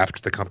going to get wrapped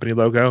with the company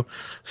logo.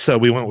 So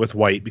we went with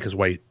white because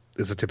white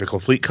is a typical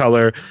fleet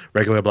color,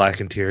 regular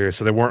black interior.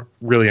 So there weren't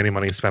really any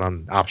money spent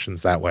on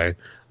options that way.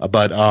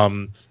 But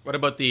what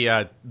about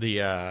the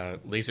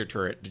laser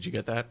turret? Did you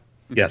get that?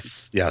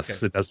 Yes,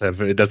 Okay. it does have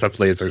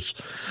lasers,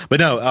 but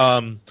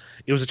no,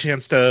 it was a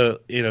chance to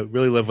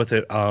really live with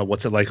it.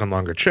 What's it like on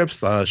longer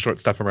trips, short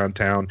stuff around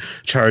town,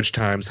 charge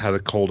times, how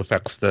the cold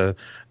affects the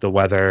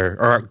weather,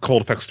 or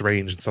cold affects the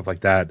range and stuff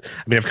like that.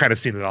 I mean, I've kind of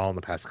seen it all in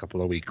the past couple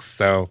of weeks,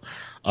 so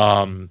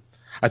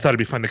I thought it'd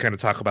be fun to kind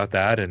of talk about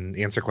that and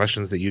answer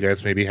questions that you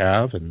guys maybe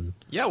have. And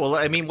yeah, well,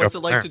 I mean, what's it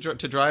like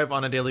to drive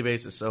on a daily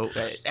basis? So,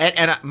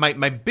 and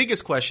my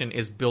biggest question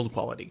is build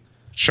quality.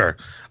 Sure.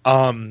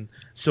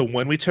 So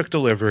when we took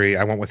delivery,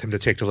 I went with him to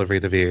take delivery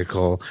of the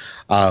vehicle.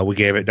 We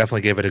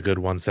definitely gave it a good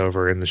once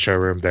over in the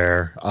showroom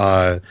there.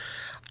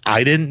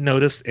 I didn't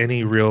notice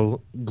any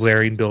real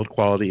glaring build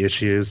quality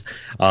issues.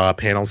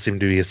 Panels seem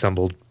to be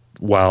assembled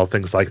well,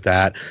 things like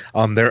that.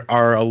 There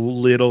are a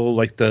little,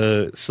 like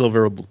the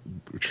silver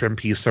trim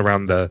piece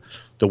around the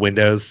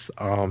windows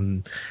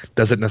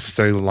doesn't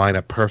necessarily line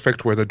up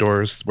perfect where the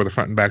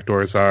front and back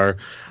doors are,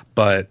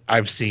 but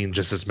I've seen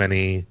just as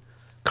many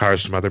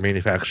cars from other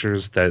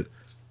manufacturers that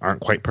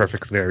aren't quite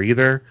perfect there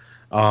either.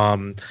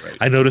 Right.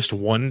 I noticed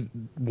one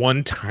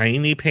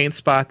tiny paint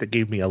spot that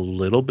gave me a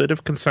little bit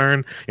of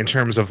concern in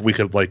terms of we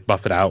could like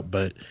buff it out,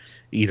 but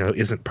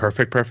isn't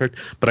perfect.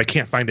 But I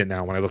can't find it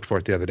now when I looked for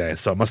it the other day,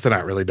 so it must have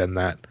not really been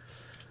that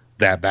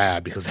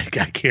bad because I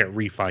can't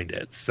re-find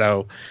it.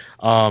 So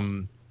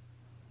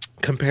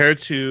compared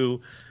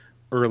to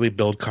early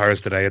build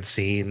cars that I had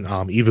seen,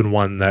 even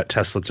one that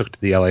Tesla took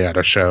to the LA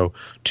Auto Show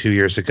 2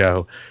 years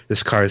ago,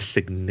 this car is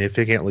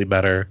significantly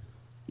better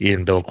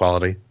in build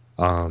quality.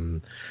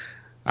 They're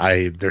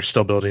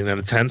still building in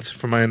a tent,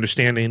 from my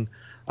understanding.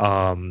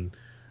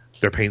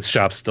 Their paint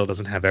shop still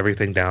doesn't have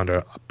everything down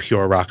to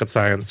pure rocket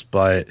science,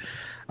 but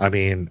I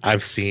mean,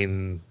 I've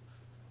seen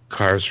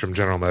cars from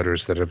General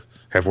Motors that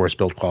have worse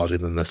build quality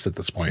than this at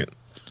this point.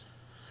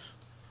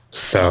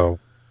 So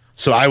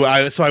I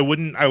would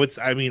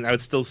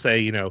still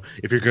say,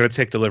 if you're going to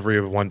take delivery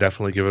of one,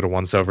 definitely give it a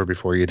once over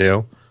before you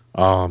do.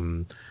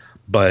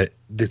 But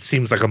it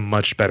seems like a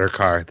much better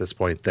car at this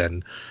point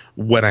than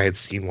when I had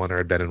seen one or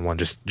had been in one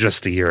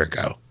just a year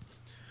ago.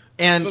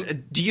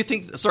 And do you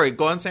think? Sorry,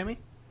 go on, Sammy.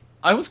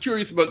 I was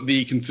curious about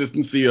the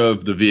consistency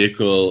of the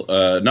vehicle,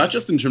 not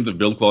just in terms of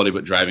build quality,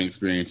 but driving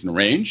experience and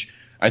range.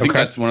 I think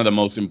that's one of the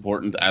most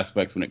important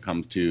aspects when it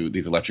comes to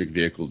these electric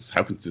vehicles,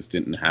 how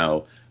consistent and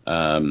how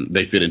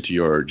they fit into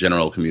your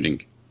general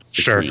commuting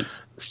experience.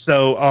 Sure.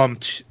 So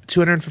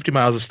 250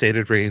 miles of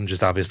stated range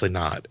is obviously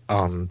not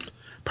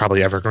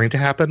probably ever going to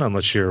happen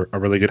unless you're a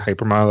really good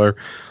hypermiler.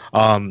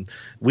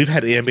 We've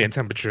had ambient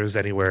temperatures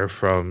anywhere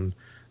from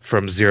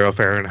 0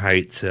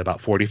 Fahrenheit to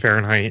about 40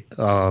 Fahrenheit.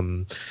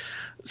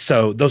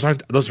 So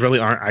those really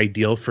aren't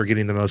ideal for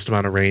getting the most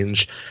amount of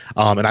range.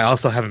 And I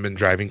also haven't been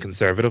driving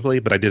conservatively,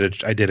 but I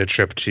did a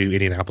trip to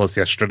Indianapolis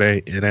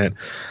yesterday in it.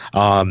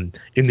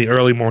 In the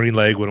early morning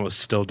leg when it was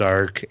still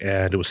dark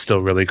and it was still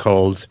really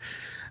cold,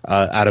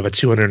 out of a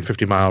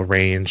 250 mile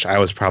range, I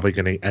was probably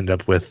going to end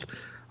up with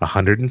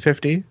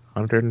 150,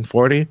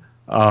 140.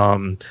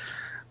 I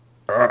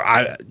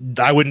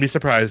wouldn't be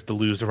surprised to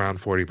lose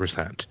around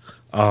 40%.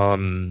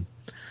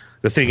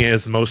 The thing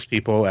is, most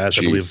people, as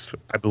I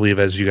believe,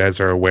 as you guys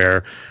are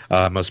aware,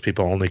 most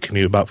people only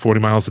commute about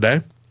 40 miles a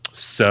day.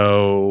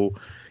 So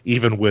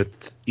even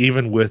with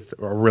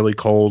a really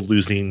cold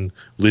losing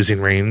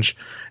range,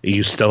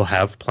 you still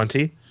have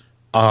plenty.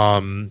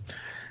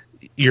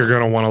 You're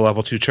going to want a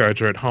level 2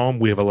 charger at home.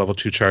 We have a level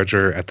 2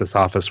 charger at this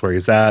office where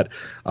he's at.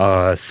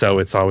 So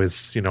it's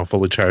always,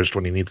 fully charged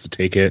when he needs to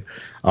take it.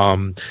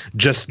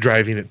 Just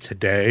driving it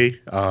today,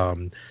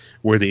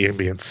 where the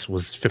ambience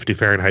was 50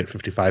 Fahrenheit,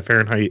 55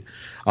 Fahrenheit,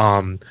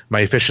 my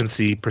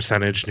efficiency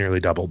percentage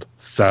nearly doubled.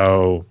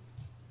 So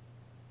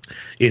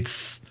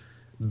it's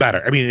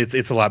better. I mean,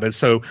 it's a lot better.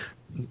 So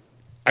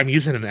I'm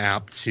using an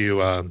app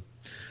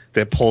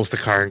that pulls the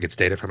car and gets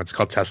data from it. It's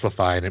called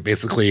Teslafy, and it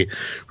basically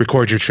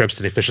records your trips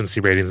and efficiency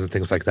ratings and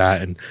things like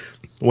that. And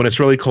when it's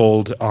really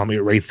cold,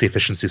 it rates the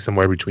efficiency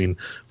somewhere between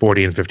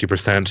 40 and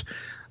 50%.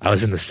 I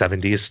was in the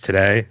 70s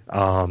today.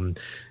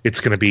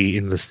 It's going to be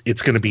in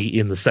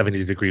the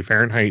 70 degree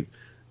Fahrenheit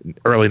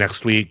early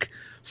next week.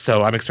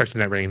 So I'm expecting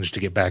that range to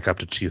get back up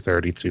to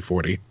 230,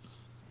 240.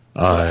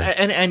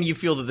 And you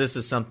feel that this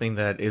is something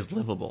that is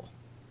livable?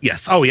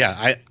 Yes. Oh,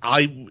 yeah.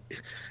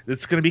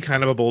 It's going to be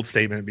kind of a bold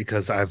statement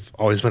because I've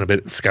always been a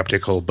bit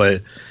skeptical,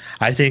 but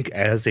I think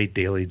as a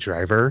daily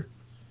driver,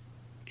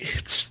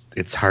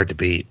 it's hard to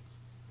beat.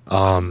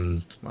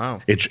 Wow.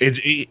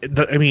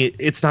 I mean,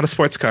 it's not a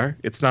sports car.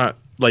 It's not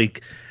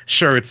like,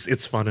 sure,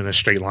 it's fun in a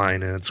straight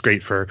line, and it's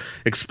great for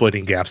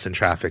exploiting gaps in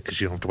traffic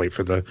because you don't have to wait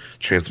for the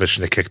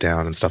transmission to kick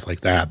down and stuff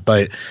like that.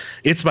 But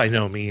it's by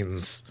no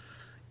means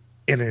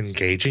an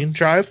engaging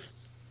drive.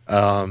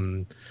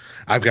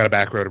 I've got a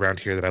back road around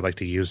here that I like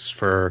to use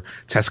for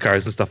test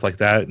cars and stuff like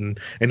that. And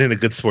in a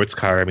good sports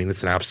car, I mean,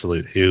 it's an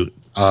absolute hoot.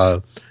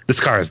 This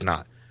car is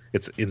not.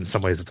 It's in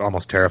some ways, it's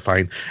almost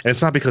terrifying. And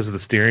it's not because of the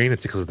steering,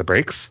 it's because of the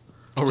brakes.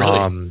 Oh,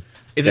 really?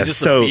 Is it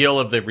just the feel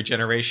of the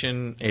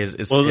regeneration?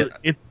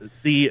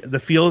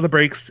 The feel of the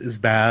brakes is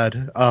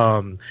bad.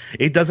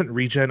 It doesn't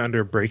regen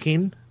under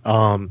braking.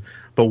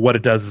 But what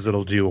it does is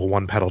it'll do a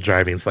one pedal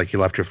driving. It's like you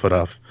left your foot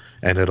off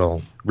and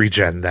it'll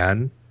regen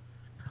then.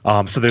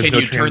 So there's Can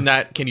you turn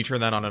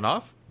that on and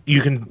off?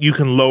 You can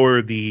lower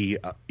you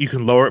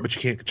can lower it, but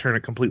you can't turn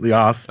it completely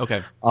off.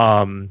 Okay.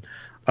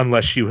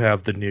 Unless you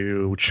have the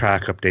new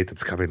track update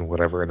that's coming,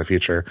 whatever, in the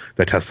future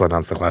that Tesla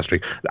announced last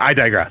week. I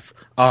digress.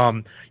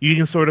 You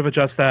can sort of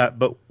adjust that,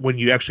 but when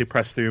you actually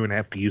press through and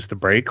have to use the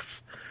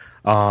brakes,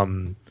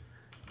 you're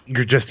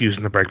just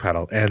using the brake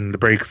pedal, and the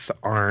brakes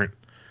aren't,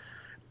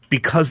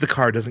 because the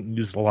car doesn't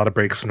use a lot of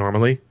brakes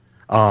normally.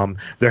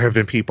 There have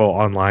been people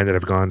online that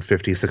have gone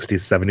 50, 60,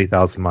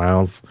 70,000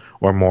 miles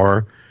or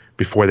more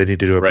before they need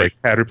to do a brake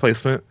pad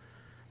replacement,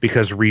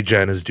 because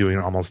regen is doing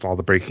almost all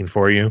the braking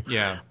for you.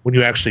 Yeah. When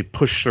you actually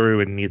push through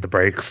and need the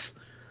brakes,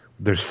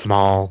 they're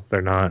small.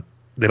 They don't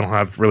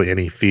have really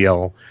any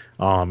feel.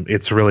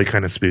 It's really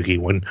kind of spooky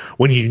when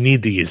you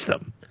need to use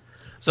them.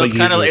 So it's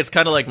kind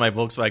of like my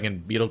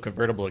Volkswagen Beetle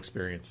convertible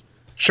experience.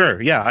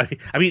 Sure. Yeah.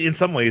 I mean, in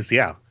some ways,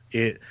 yeah.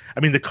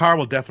 The car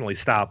will definitely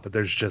stop, but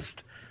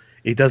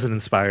it doesn't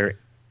inspire.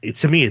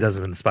 To me, it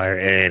doesn't inspire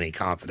any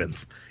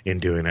confidence in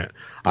doing it.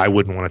 I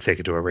wouldn't want to take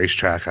it to a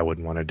racetrack. I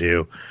wouldn't want to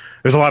do.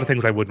 There's a lot of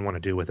things I wouldn't want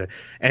to do with it.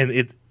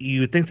 And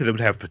you would think that it would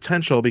have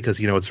potential because,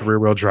 it's rear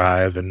wheel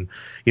drive and,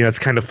 it's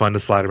kind of fun to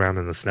slide around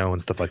in the snow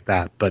and stuff like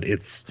that. But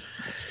it's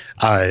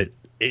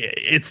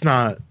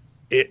not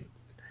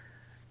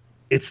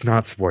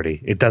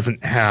sporty. It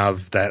doesn't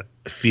have that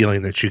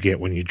feeling that you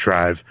get when you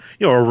drive,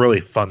 a really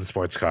fun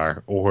sports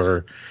car,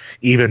 or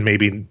even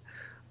maybe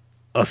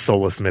a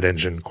soulless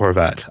mid-engine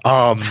Corvette.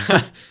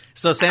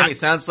 So, Sammy,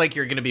 sounds like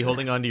you're going to be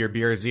holding on to your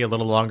BRZ a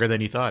little longer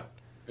than you thought.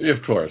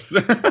 Of course.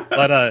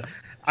 But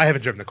I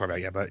haven't driven a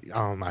Corvette yet, but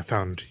I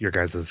found your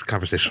guys'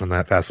 conversation on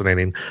that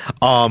fascinating.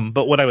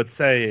 But what I would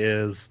say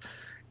is,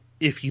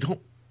 if you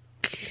don't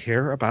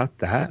care about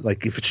that,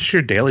 like if it's just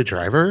your daily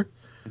driver,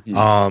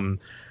 and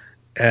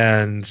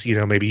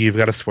maybe you've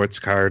got a sports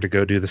car to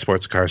go do the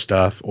sports car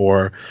stuff,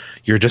 or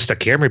you're just a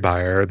Camry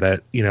buyer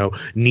that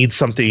needs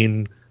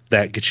something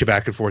that gets you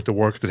back and forth to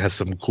work that has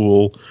some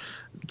cool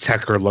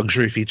tech or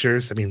luxury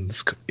features. I mean,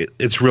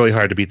 it's really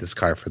hard to beat this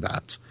car for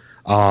that.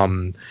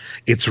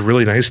 It's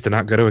really nice to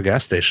not go to a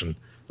gas station.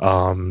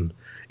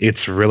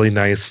 It's really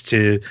nice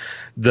to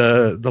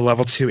the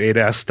level 2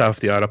 ADAS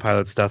stuff, the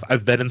autopilot stuff.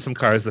 I've been in some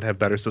cars that have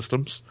better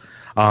systems.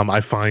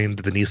 I find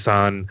the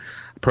Nissan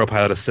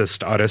ProPilot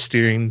Assist auto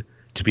steering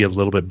to be a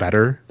little bit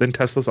better than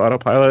Tesla's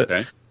autopilot.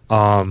 Okay.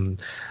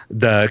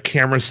 The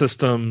camera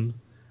system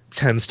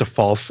tends to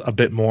false a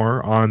bit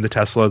more on the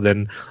Tesla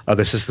than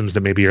other systems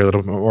that maybe are a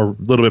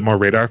little bit more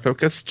radar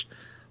focused.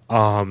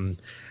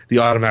 The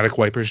automatic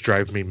wipers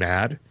drive me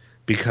mad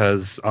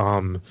because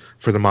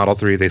for the Model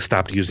 3 they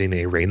stopped using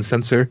a rain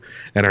sensor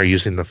and are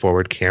using the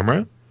forward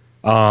camera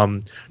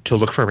to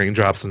look for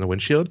raindrops on the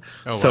windshield.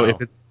 Oh, so wow.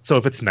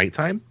 if it's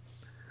nighttime,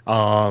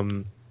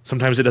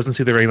 sometimes it doesn't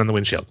see the rain on the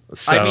windshield.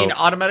 So, I mean,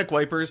 automatic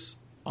wipers,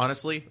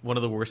 honestly, one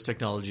of the worst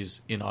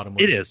technologies in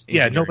automotive. It is.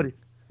 Yeah,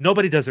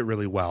 nobody does it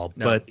really well,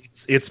 but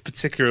it's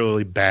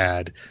particularly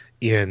bad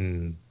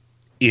in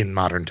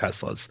modern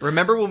Teslas.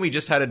 Remember when we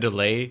just had a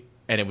delay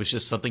and it was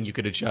just something you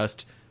could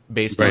adjust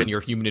based on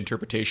your human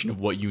interpretation of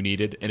what you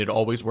needed, and it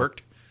always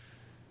worked?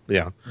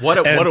 Yeah. What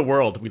a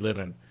world we live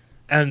in.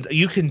 And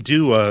you can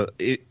do an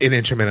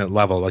intermittent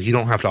level. Like, you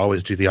don't have to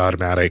always do the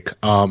automatic.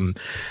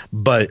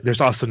 But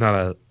there's also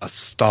not a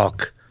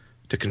stalk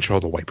to control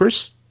the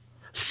wipers.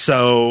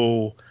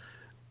 So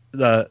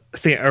the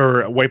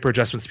wiper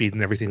adjustment speed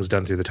and everything's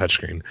done through the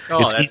touchscreen.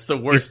 Oh, that's the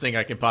worst thing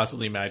I can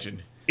possibly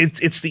imagine.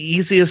 It's the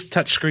easiest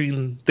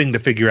touchscreen thing to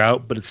figure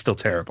out, but it's still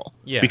terrible.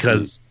 Yeah.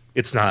 Because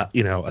it's not,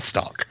 a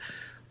stalk.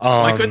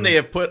 Why couldn't they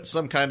have put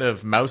some kind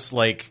of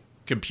mouse-like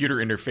computer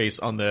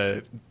interface on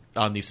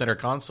the center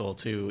console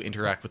to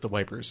interact with the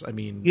wipers? I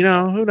mean,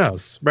 who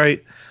knows,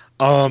 right?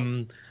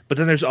 But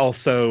then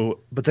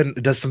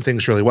it does some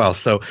things really well.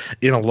 So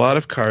in a lot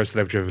of cars that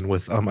I've driven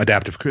with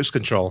adaptive cruise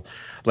control,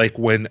 like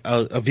when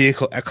a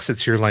vehicle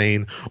exits your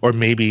lane, or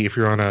maybe if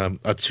you're on a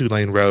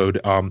 2-lane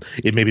road,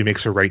 it maybe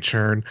makes a right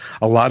turn.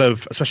 A lot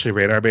of, especially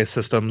radar-based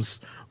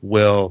systems,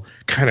 will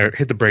kind of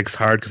hit the brakes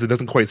hard because it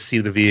doesn't quite see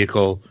the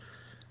vehicle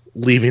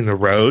leaving the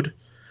road.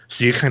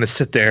 So you kind of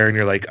sit there and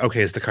you're like,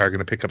 okay, is the car going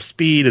to pick up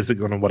speed? Is it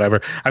going to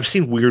whatever? I've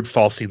seen weird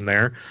falsing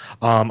there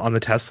on the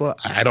Tesla.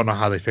 I don't know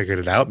how they figured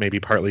it out. Maybe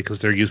partly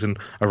because they're using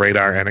a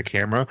radar and a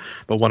camera.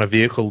 But when a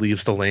vehicle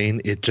leaves the lane,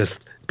 it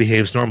just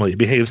behaves normally. It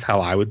behaves how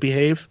I would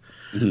behave,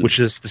 which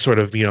is to sort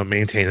of,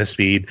 maintain the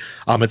speed.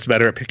 It's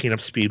better at picking up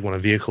speed when a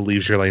vehicle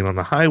leaves your lane on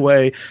the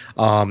highway.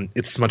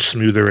 It's much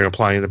smoother in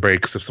applying the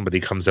brakes if somebody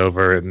comes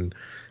over and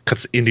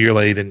cuts into your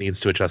lane and needs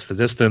to adjust the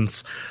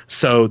distance.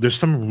 So there's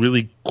some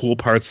really cool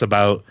parts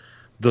about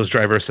those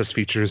driver assist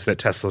features that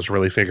Tesla's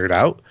really figured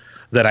out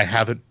that I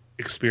haven't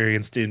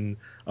experienced in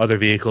other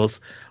vehicles.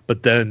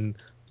 But then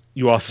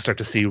you also start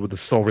to see with the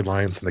sole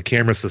reliance on the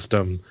camera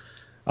system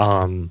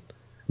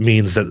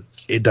means that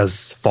it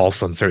does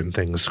false on certain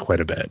things quite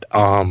a bit.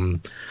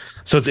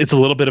 So it's a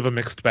little bit of a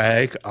mixed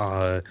bag.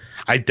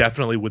 I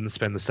definitely wouldn't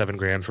spend the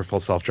 $7,000 for full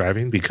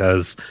self-driving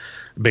because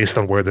based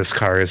on where this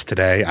car is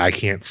today, I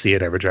can't see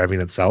it ever driving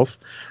itself.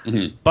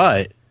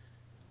 But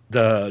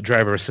the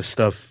driver assist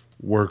stuff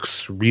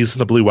works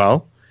reasonably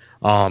well.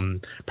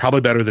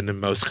 Probably better than in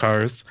most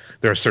cars.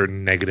 There are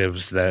certain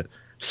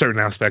certain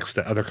aspects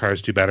that other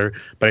cars do better.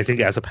 But I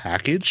think as a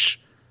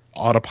package,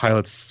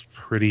 Autopilot's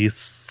pretty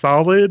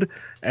solid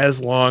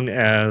as long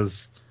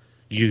as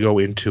you go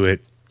into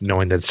it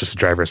knowing that it's just a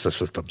driver assist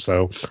system.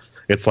 So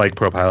it's like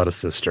ProPilot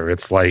Assist, or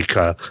it's like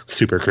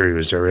Super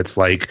Cruise, or it's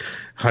like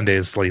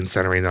Hyundai's lane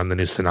centering on the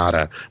new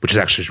Sonata, which is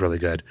actually really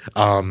good.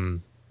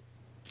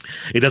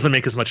 It doesn't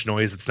make as much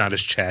noise. It's not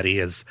as chatty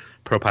as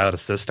ProPilot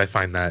Assist. I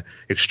find that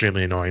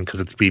extremely annoying because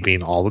it's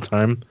beeping all the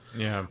time.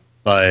 Yeah.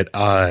 But,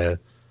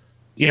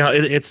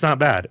 it's not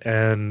bad.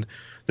 And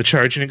the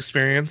charging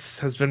experience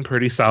has been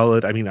pretty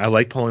solid. I mean, I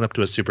like pulling up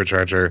to a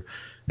supercharger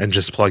and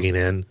just plugging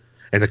in.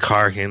 And the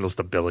car handles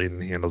the billing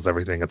and handles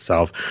everything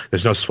itself.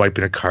 There's no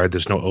swiping a card.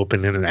 There's no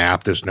opening an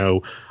app. There's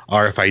no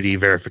RFID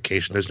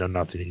verification. There's no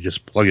nothing. You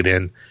just plug it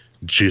in.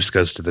 Juice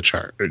goes to the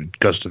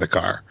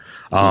car.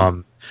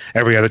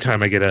 Every other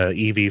time I get a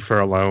EV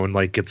for a loan,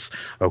 like it's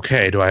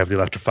okay. Do I have the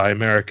Electrify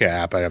America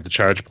app? I have the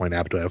ChargePoint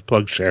app. Do I have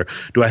PlugShare?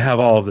 Do I have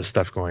all of this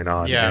stuff going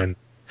on? Yeah. And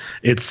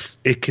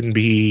it can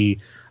be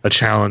a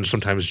challenge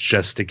sometimes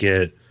just to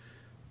get,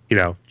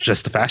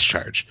 just a fast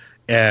charge.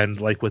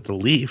 And like with the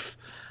Leaf,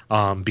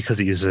 because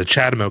it uses a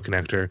CHAdeMO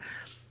connector,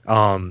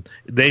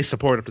 they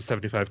support up to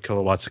 75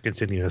 kilowatts of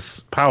continuous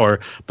power,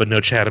 but no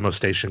CHAdeMO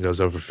station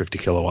goes over 50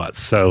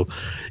 kilowatts. So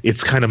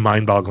it's kind of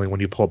mind-boggling when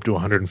you pull up to a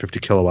 150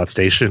 kilowatt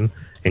station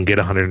and get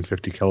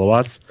 150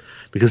 kilowatts,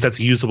 because that's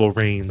usable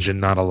range and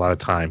not a lot of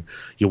time.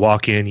 You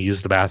walk in, you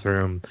use the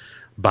bathroom,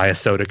 buy a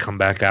soda, come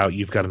back out,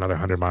 you've got another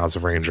 100 miles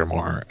of range or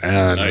more.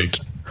 And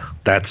nice.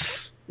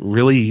 That's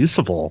really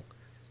usable.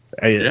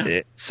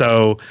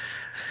 So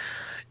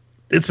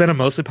it's been a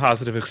mostly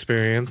positive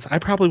experience. I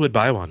probably would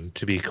buy one,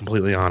 to be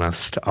completely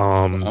honest.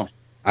 Wow.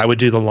 I would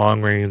do the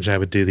long range. I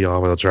would do the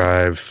all-wheel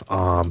drive.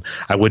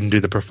 I wouldn't do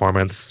the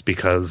performance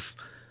because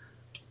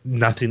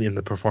nothing in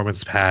the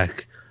performance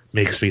pack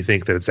makes me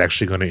think that it's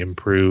actually going to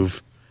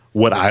improve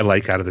what I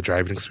like out of the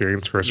driving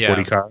experience for a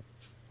sporty car.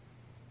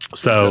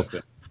 So,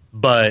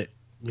 but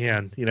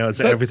man,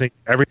 it's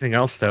everything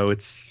else though.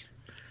 It's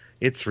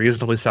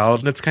reasonably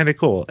solid and it's kind of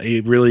cool.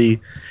 It really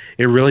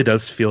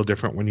does feel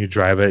different when you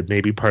drive it.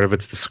 Maybe part of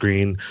it's the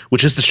screen,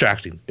 which is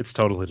distracting. It's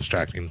totally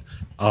distracting.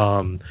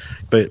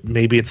 But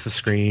maybe it's the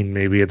screen.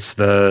 Maybe it's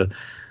I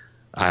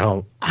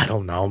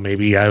don't know.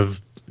 Maybe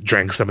I've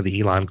drank some of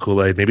the Elon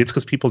Kool-Aid. Maybe it's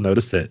because people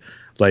notice it.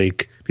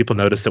 Like people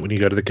notice it when you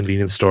go to the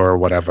convenience store or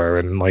whatever.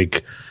 And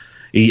like,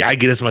 I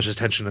get as much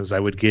attention as I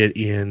would get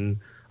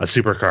in a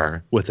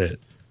supercar with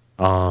it.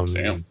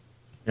 Damn.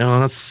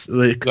 That's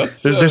like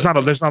there's not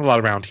a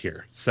lot around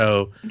here,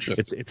 so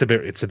it's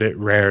a bit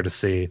rare to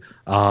see.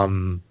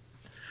 But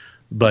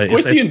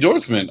quite the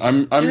endorsement.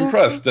 I'm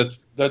impressed.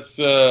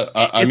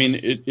 I mean,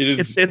 it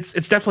is.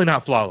 It's definitely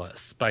not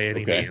flawless by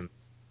any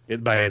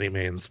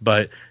means.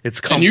 But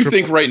it's comfortable. And you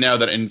think right now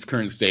that in its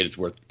current state, it's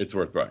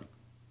worth buying?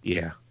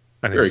 Yeah,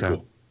 I think very so.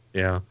 Cool.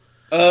 Yeah.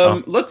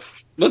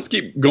 Let's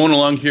keep going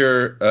along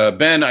here.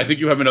 Ben, I think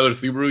you have another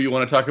Subaru you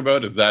want to talk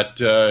about. Is that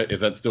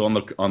still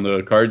on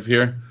the cards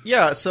here?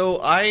 Yeah,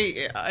 so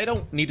I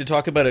don't need to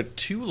talk about it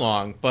too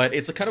long, but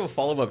it's a kind of a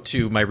follow-up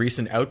to my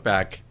recent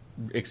Outback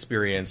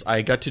experience.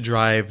 I got to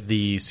drive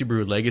the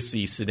Subaru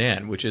Legacy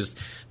sedan, which is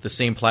the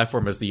same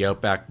platform as the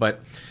Outback,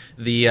 but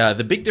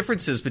the big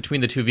differences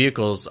between the two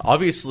vehicles,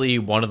 obviously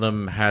one of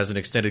them has an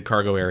extended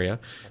cargo area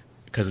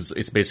because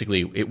it's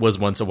basically, it was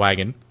once a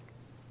wagon.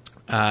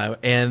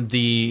 And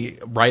the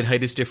ride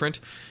height is different.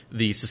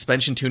 The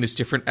suspension tune is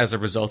different as a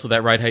result of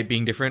that ride height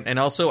being different. And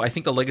also, I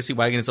think the Legacy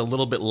wagon is a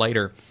little bit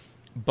lighter.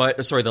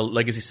 The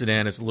Legacy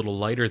sedan is a little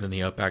lighter than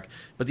the Outback.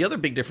 But the other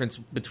big difference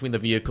between the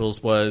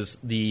vehicles was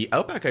the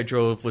Outback I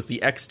drove was the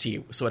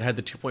XT, so it had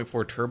the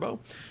 2.4 turbo.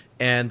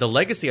 And the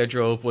Legacy I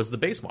drove was the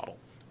base model,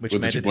 which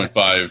with meant the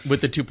 2.5.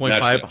 With the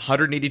 2.5,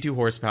 182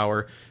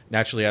 horsepower,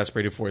 naturally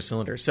aspirated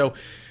four-cylinder. So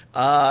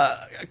A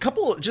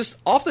couple,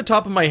 just off the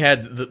top of my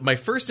head, my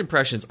first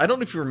impressions, I don't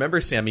know if you remember,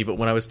 Sammy, but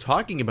when I was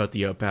talking about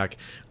the Outback,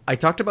 I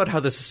talked about how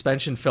the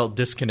suspension felt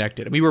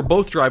disconnected. We were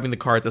both driving the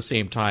car at the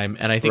same time,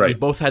 and I think we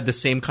both had the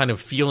same kind of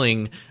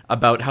feeling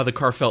about how the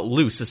car felt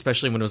loose,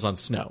 especially when it was on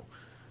snow.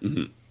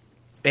 Mm-hmm.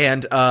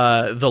 And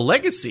the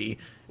Legacy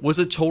was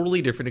a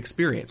totally different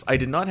experience. I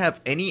did not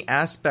have any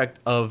aspect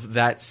of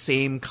that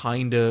same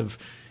kind of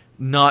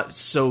not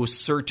so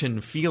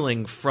certain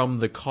feeling from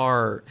the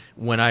car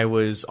when I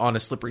was on a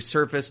slippery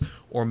surface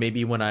or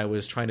maybe when I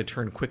was trying to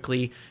turn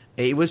quickly.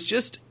 It was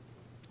just,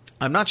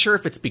 I'm not sure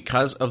if it's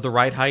because of the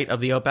ride height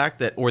of the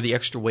Outback or the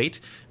extra weight,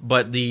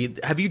 but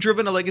have you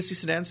driven a Legacy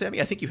sedan,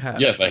 Sammy? I think you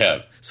have. Yes, I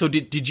have. So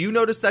did you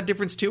notice that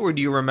difference too, or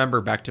do you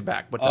remember back to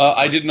back?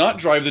 I did not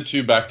drive the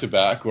two back to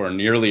back or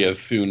nearly as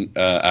soon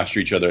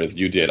after each other as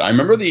you did. I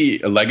remember the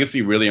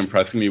Legacy really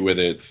impressing me with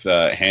its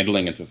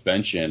handling and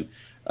suspension.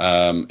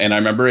 And I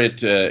remember it,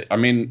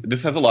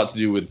 this has a lot to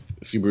do with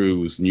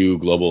Subaru's new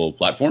global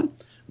platform,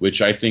 which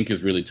I think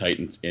is really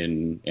tight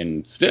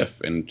and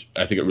stiff. And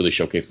I think it really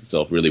showcased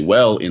itself really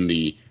well in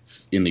the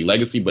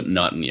Legacy, but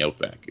not in the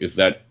Outback.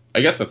 I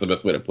guess that's the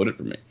best way to put it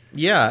for me.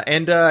 Yeah,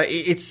 and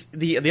it's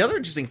the other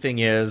interesting thing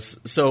is,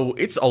 so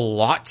it's a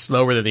lot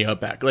slower than the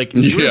Outback. Like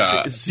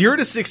 0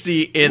 to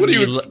 60 in what do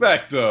you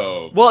expect,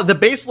 though? Well, the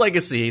base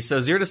Legacy, so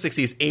 0 to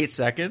 60 is 8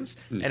 seconds,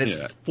 and it's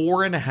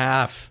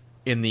 4.5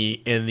 in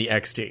the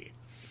XT.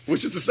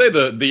 Which is to say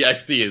the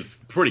XT is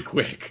pretty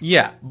quick.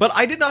 Yeah, but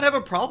I did not have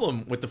a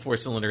problem with the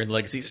 4-cylinder in the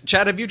Legacy.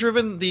 Chad, have you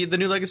driven the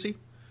new Legacy?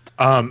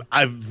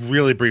 I've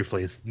really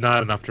briefly. It's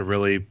not enough to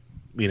really,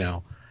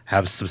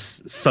 have some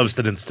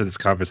substance to this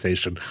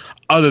conversation.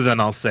 Other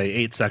than I'll say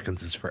 8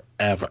 seconds is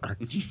forever.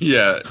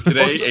 Yeah,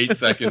 today 8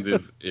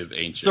 seconds is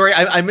ancient. Sorry,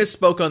 I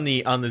misspoke on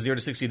the 0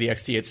 to 60 of the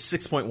XT. It's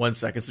 6.1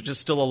 seconds, which is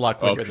still a lot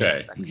quicker.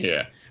 Okay,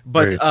 yeah.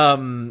 But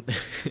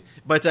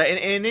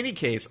in any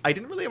case, I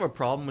didn't really have a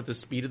problem with the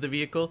speed of the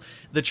vehicle.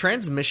 The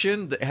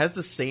transmission that has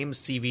the same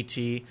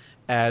CVT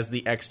as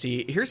the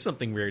XT. Here's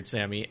something weird,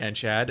 Sammy and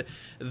Chad.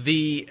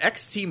 The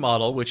XT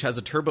model, which has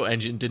a turbo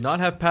engine, did not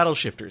have paddle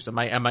shifters. Am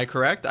I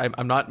correct?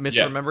 I'm not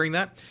misremembering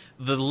that.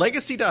 The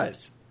Legacy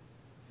does.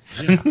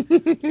 Yeah.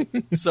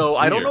 So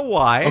I don't know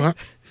why. Okay.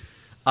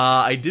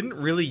 I didn't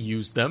really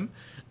use them.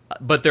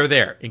 But they're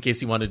there in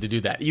case you wanted to do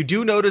that. You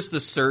do notice the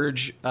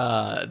surge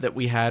that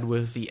we had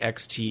with the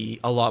XT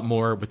a lot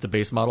more with the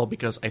base model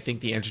because I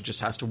think the engine just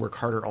has to work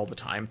harder all the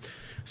time.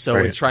 So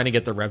it's trying to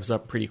get the revs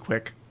up pretty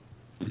quick.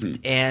 Mm-hmm.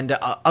 And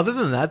other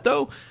than that,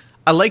 though,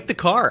 I liked the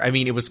car. I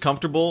mean, it was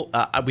comfortable.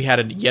 We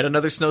had yet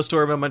another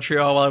snowstorm in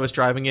Montreal while I was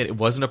driving it. It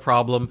wasn't a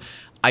problem.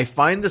 I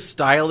find the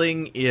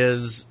styling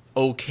is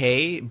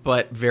okay,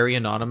 but very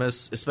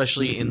anonymous,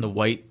 especially in the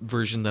white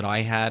version that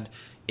I had.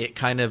 It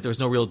there was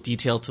no real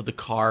detail to the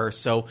car,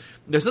 so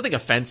there's nothing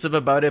offensive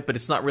about it, but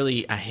it's not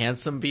really a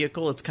handsome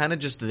vehicle. It's kind of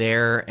just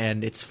there,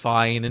 and it's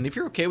fine. And if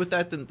you're okay with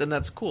that, then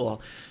that's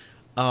cool.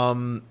 But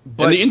and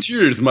the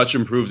interior is much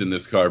improved in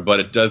this car, but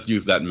it does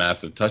use that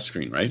massive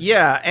touchscreen, right?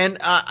 Yeah, and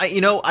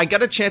I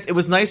got a chance. It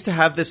was nice to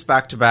have this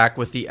back to back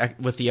with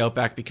the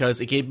Outback because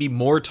it gave me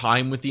more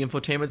time with the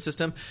infotainment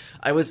system.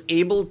 I was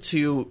able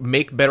to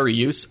make better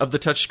use of the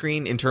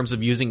touchscreen in terms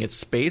of using its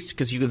space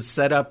because you can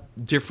set up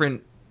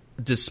different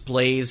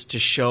displays to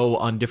show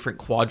on different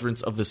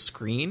quadrants of the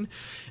screen.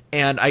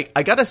 And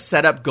I got a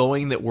setup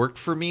going that worked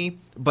for me,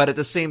 but at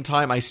the same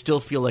time, I still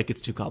feel like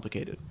it's too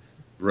complicated.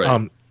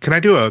 Right. Can I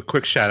do a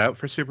quick shout out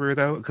for Subaru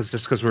though?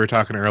 Because we were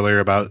talking earlier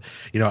about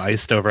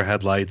iced over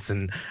headlights,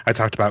 and I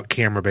talked about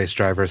camera based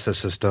driver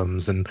assist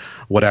systems and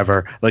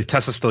whatever. Like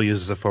Tesla still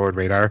uses a forward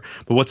radar,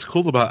 but what's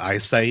cool about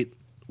EyeSight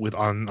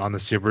on the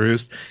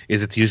Subarus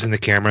is it's using the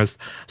cameras.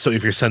 So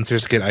if your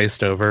sensors get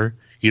iced over,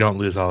 you don't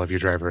lose all of your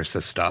driver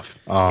assist stuff.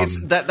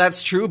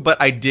 That's true,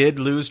 but I did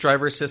lose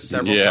driver assist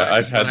several times. Yeah,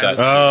 I've had that.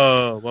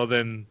 Oh, well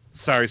then,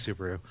 sorry,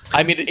 Subaru.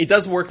 I mean, it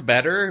does work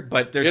better,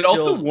 but there's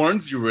also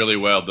warns you really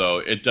well,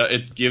 though.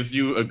 It gives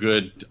you a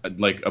good,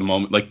 a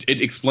moment. Like,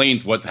 it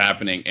explains what's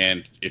happening,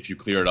 and if you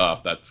clear it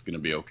off, that's going to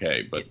be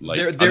okay. But,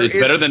 it's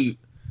better than...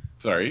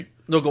 Sorry?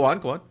 No, go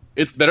on.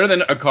 It's better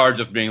than a car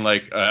just being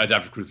like,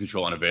 adaptive cruise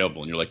control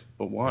unavailable, and you're like,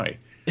 but why?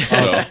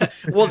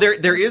 Well,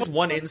 there is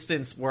one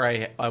instance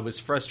where I was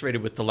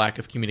frustrated with the lack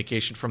of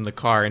communication from the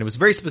car, and it was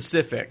very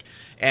specific.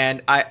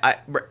 And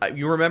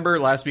you remember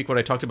last week when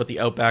I talked about the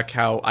Outback,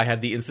 how I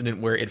had the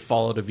incident where it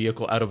followed a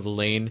vehicle out of the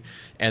lane,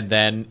 and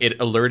then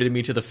it alerted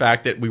me to the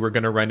fact that we were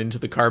going to run into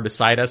the car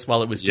beside us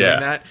while it was doing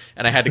that,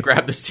 and I had to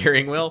grab the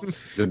steering wheel.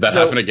 Did that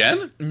happen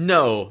again?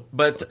 No,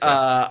 but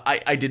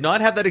I did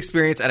not have that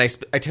experience, and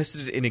I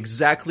tested it in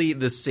exactly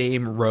the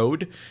same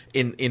road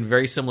in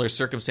very similar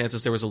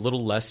circumstances. There was a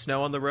little less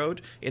snow on the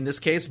road in this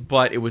case,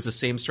 but it was the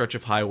same stretch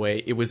of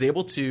highway. It was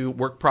able to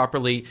work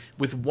properly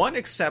with one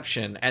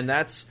exception, and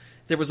that's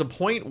there was a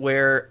point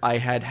where I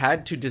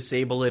had to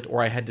disable it,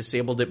 or I had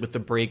disabled it with the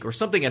brake, or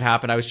something had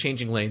happened. I was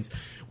changing lanes.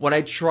 When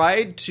I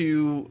tried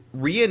to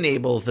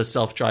re-enable the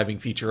self-driving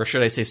feature, or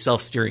should I say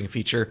self-steering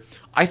feature,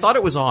 I thought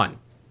it was on,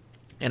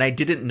 and I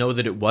didn't know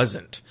that it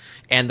wasn't.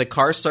 And the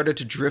car started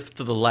to drift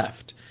to the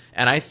left.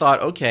 and I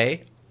thought,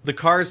 okay, the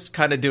car's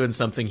kind of doing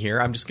something here.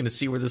 I'm just going to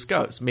see where this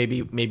goes.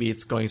 Maybe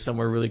it's going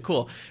somewhere really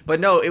cool. But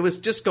no, it was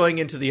just going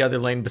into the other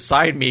lane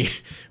beside me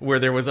where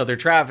there was other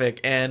traffic,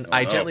 and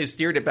I gently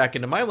steered it back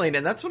into my lane.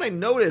 And that's when I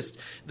noticed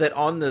that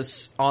on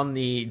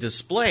the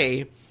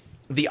display,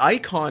 the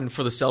icon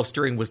for the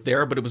self-steering was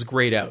there, but it was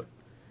grayed out.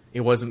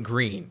 It wasn't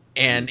green.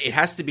 And it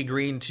has to be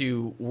green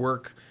to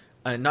work,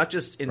 not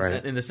just in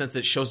the sense that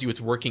it shows you it's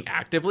working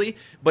actively,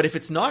 but if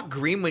it's not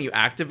green when you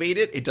activate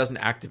it, it doesn't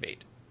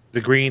activate. The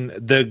green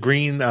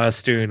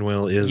steering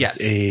wheel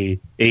is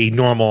a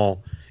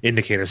normal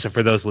indicator. So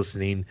for those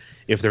listening,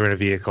 if they're in a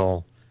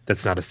vehicle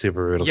that's not a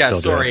Subaru, it'll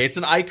still do it. It's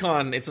an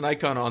icon. It's an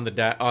icon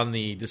on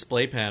the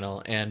display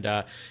panel, and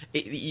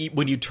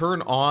when you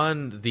turn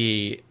on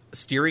the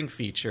steering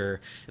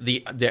feature,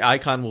 the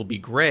icon will be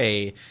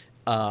gray.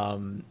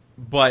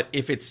 But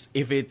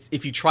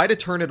if you try to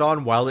turn it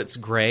on while it's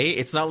gray,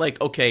 it's not like,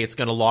 okay, it's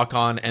going to lock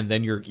on and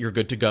then you're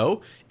good to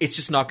go. It's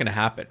just not going to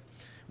happen.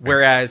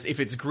 Whereas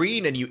if it's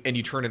green and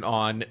you turn it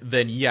on,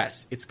 then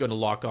yes, it's going to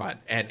lock on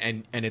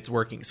and it's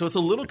working. So it's a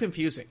little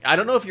confusing. I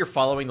don't know if you're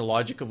following the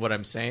logic of what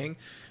I'm saying,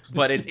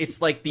 but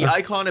it's like the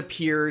icon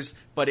appears,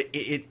 but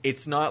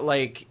it's not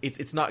like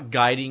it's not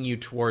guiding you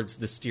towards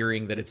the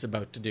steering that it's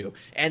about to do.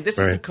 And this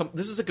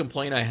is a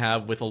complaint I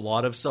have with a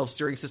lot of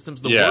self-steering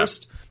systems.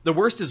 The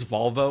worst is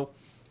Volvo,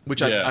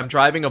 which I'm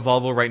driving a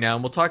Volvo right now,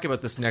 and we'll talk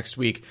about this next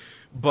week.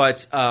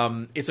 But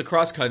it's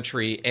across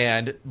country,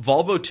 and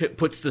Volvo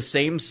puts the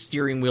same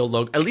steering wheel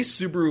logo. At least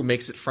Subaru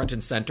makes it front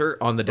and center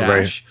on the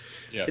dash.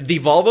 Right. Yeah. The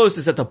Volvo's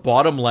is at the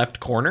bottom left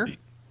corner.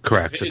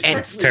 Correct.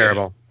 It's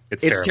terrible.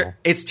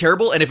 It's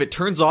terrible, and if it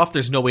turns off,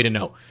 there's no way to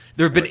know.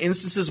 There have been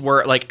instances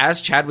where, like as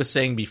Chad was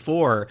saying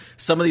before,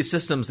 some of these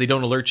systems, they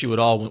don't alert you at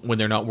all when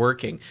they're not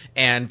working.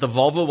 And the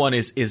Volvo one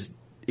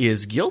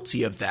is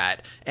guilty of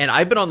that. And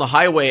I've been on the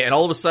highway, and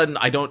all of a sudden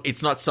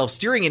it's not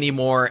self-steering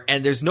anymore,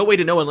 and there's no way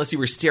to know unless you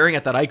were staring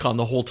at that icon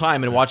the whole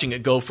time and watching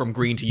it go from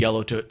green to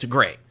yellow to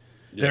gray.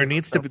 There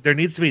needs to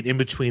be an in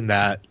between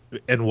that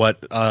and what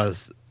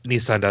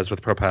Nissan does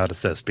with ProPilot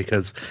Assist,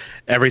 because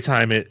every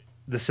time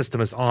the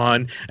system is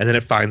on and then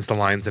it finds the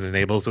lines and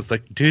enables, it's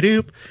like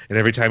doo-doop, and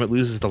every time it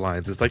loses the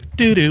lines, it's like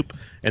doo-doop,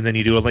 and then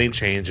you do a lane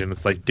change and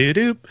it's like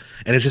doo-doop,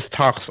 and it just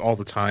talks all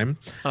the time.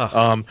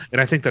 And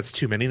I think that's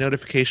too many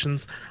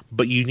notifications,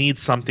 but you need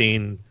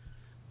something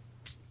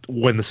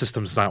when the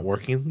system's not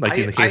working, like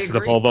in the case of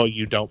the Volvo,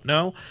 you don't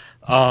know.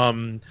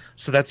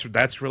 So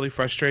that's really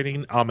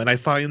frustrating. And I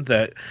find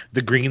that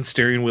the green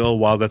steering wheel,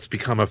 while that's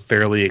become a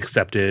fairly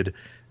accepted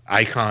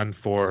icon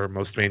for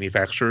most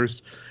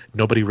manufacturers,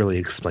 nobody really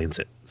explains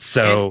it.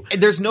 So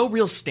and there's no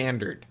real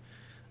standard.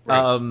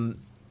 Right.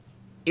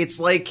 It's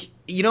like,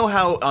 you know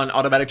how on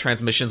automatic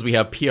transmissions we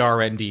have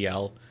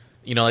PRNDL?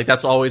 You know, like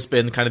that's always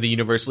been kind of the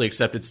universally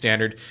accepted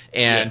standard.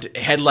 And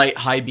headlight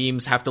high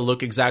beams have to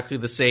look exactly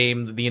the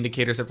same. The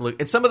indicators have to look.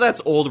 And some of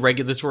that's old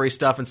regulatory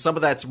stuff, and some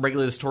of that's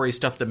regulatory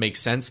stuff that makes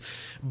sense.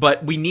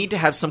 But we need to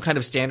have some kind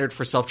of standard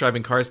for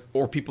self-driving cars,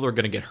 or people are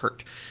going to get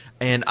hurt.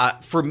 And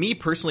for me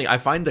personally, I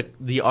find that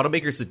the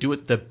automakers that do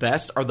it the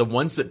best are the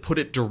ones that put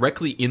it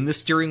directly in the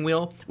steering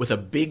wheel with a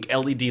big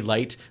LED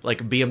light,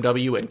 like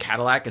BMW and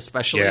Cadillac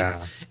especially.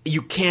 Yeah.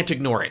 You can't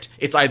ignore it.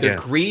 It's either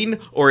green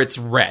or it's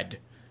red.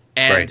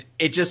 And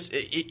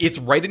it's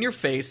right in your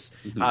face.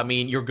 Mm-hmm. I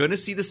mean, you're going to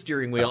see the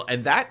steering wheel,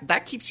 and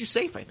that keeps you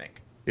safe, I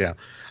think. Yeah,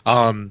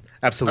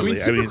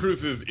 absolutely. I mean, Super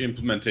Cruise's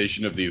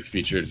implementation of these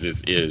features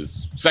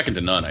is second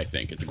to none. I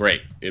think it's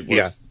great. It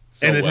works.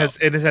 So and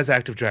it has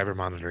active driver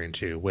monitoring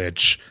too,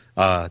 which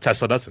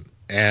Tesla doesn't,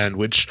 and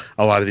which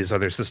a lot of these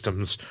other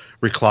systems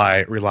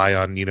rely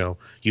on. You know,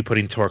 you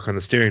putting torque on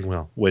the steering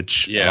wheel,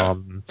 which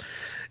can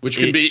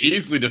be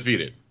easily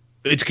defeated.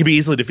 It can be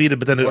easily defeated,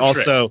 but then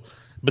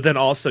But then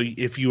also,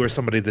 if you are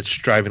somebody that's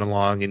driving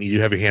along and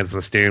you have your hands on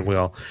the steering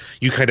wheel,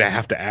 you kind of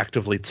have to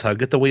actively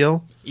tug at the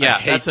wheel. Yeah, I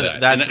hate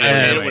that. I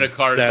hate it when a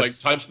car is like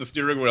touch the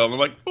steering wheel, and I'm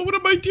like, "But what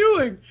am I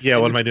doing?" Yeah,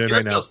 what am I doing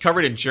right now? It's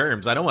covered in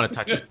germs. I don't want to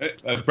touch it.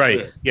 Right?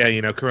 True. Yeah,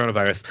 you know,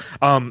 coronavirus.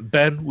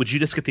 Ben, would you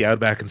just get the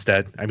Outback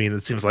instead? I mean,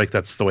 it seems like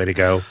that's the way to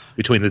go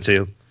between the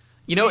two.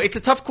 You know, it's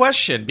a tough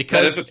question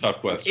because that is a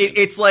tough question.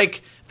 It's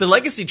like the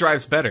Legacy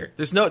drives better.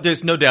 There's no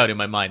doubt in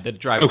my mind that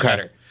it drives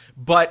better,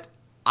 but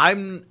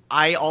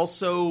I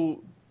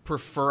also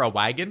prefer a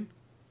wagon,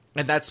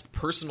 and that's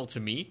personal to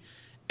me.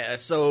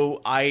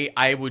 So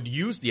I would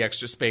use the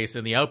extra space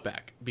in the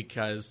Outback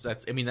because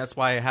that's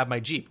why I have my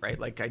Jeep, right?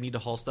 Like I need to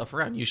haul stuff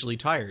around, usually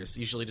tires,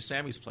 usually to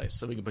Sammy's place,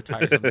 so we can put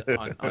tires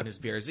on his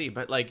BRZ.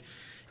 But like,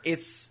 I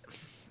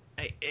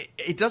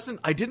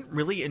didn't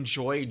really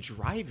enjoy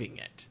driving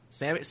it.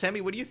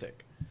 Sammy, what do you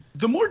think?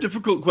 The more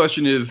difficult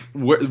question is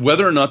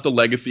whether or not the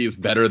Legacy is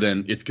better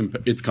than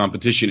its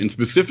competition, and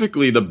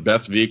specifically the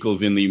best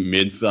vehicles in the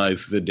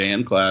mid-size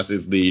sedan class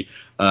is the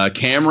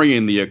Camry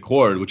and the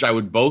Accord, which I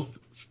would both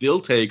still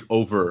take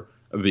over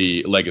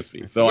the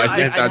Legacy. So Yeah, I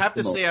think I'd have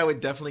to say I would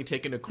definitely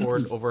take an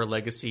Accord over a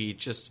Legacy,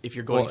 just if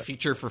you're going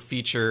feature for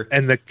feature.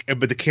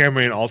 But the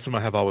Camry and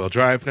Altima have all-wheel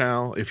drive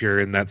now. If you're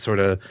in that sort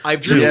of,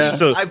 I've driven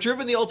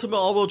the Altima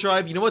all-wheel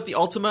drive. You know what? The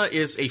Altima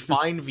is a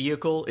fine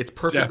vehicle. It's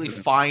perfectly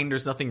fine.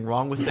 There's nothing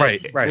wrong with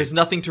it. Right. There's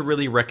nothing to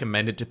really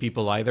recommend it to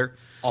people either.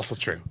 Also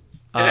true.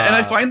 And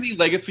I find the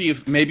Legacy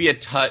is maybe a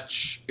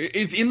touch.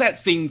 It's in that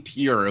same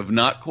tier of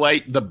not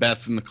quite the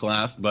best in the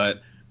class,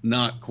 but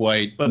not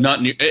quite,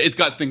 not new. It's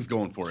got things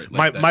going for it.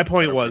 Like my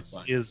point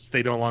is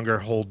they no longer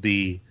hold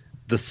the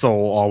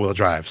sole all-wheel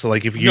drive. So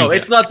like if you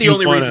it's not the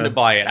only reason to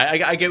buy it.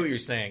 I get what you're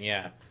saying.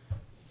 Yeah,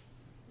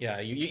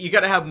 you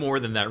got to have more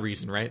than that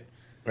reason, right?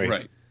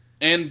 Right.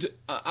 And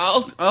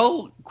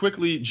I'll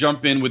quickly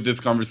jump in with this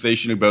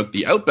conversation about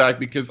the Outback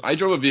because I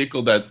drove a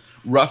vehicle that's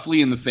roughly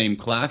in the same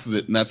class as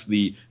it, and that's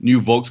the new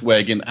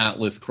Volkswagen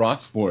Atlas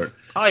Cross Sport.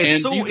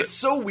 It's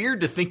so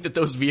weird to think that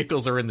those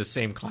vehicles are in the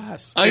same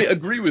class. I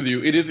agree with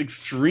you. It is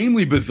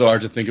extremely bizarre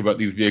to think about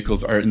these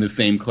vehicles are in the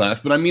same class,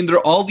 but I mean, they're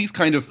all these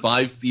kind of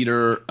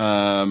 5-seater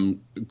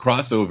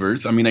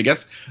crossovers. I mean, I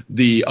guess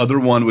the other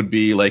one would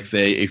be like,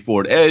 say, a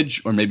Ford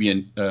Edge or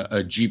maybe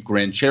a Jeep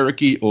Grand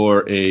Cherokee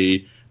or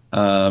a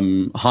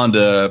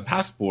Honda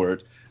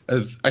Passport.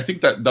 As I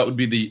think that would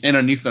be and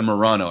a Nissan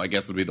Murano, I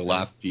guess, would be the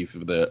last piece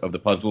of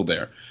the puzzle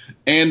there.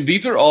 And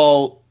these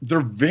are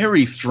they're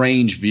very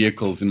strange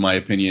vehicles in my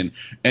opinion.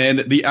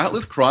 And the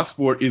Atlas Cross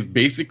Sport is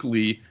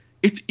basically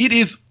it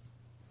is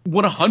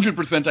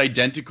 100%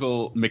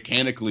 identical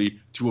mechanically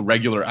to a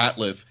regular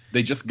Atlas.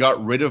 They just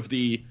got rid of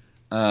the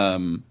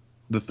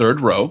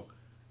third row.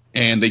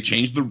 And they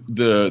changed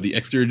the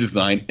exterior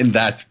design, and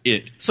that's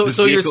it. So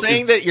you're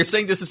saying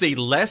this is a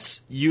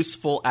less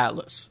useful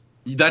Atlas.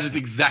 That is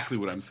exactly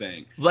what I'm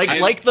saying.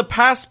 Like the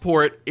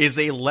Passport is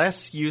a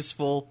less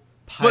useful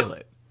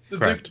Pilot.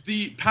 Correct.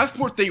 The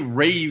Passport, they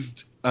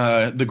raised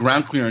the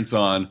ground clearance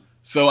on.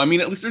 So, I mean,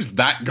 at least there's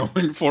that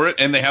going for it.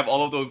 And they have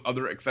all of those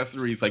other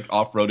accessories, like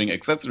off-roading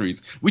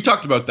accessories. We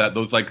talked about that,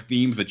 those like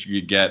themes that you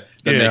could get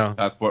that make the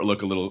Passport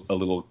look a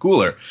little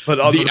cooler.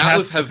 But the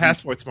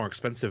Passport's more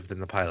expensive than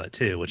the Pilot,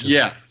 too, which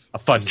is a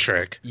fun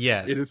trick.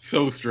 Yes. It is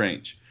so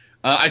strange.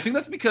 I think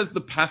that's because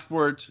the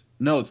Passport...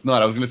 No, it's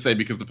not. I was going to say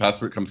because the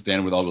Passport comes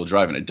standard with all-wheel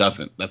drive, and it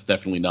doesn't. That's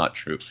definitely not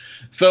true.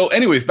 So,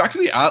 anyways, back to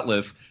the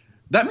Atlas.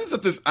 That means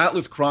that this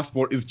Atlas Cross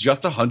Sport is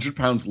just 100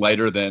 pounds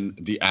lighter than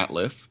the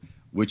Atlas,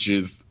 which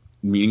is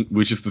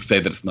to say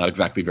that it's not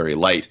exactly very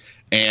light.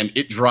 And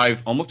it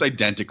drives almost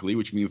identically,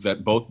 which means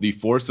that both the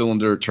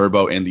 4-cylinder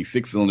turbo and the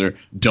 6-cylinder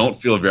don't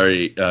feel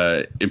very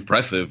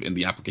impressive in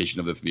the application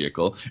of this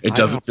vehicle. It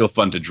doesn't feel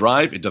fun to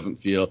drive. It doesn't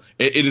feel...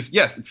 It is,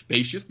 yes, it's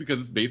spacious because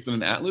it's based on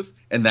an Atlas,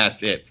 and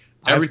that's it.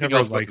 Everything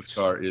else about this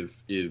car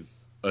is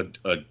a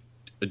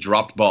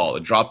dropped ball,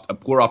 a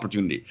poor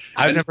opportunity.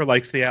 I've never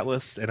liked the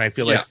Atlas, and I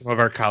feel like some of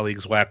our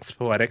colleagues wax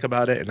poetic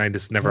about it, and I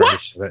just never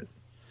understood it.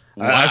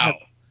 Wow.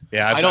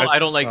 I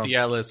don't like the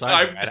Atlas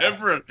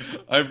either.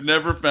 I've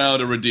never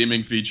found a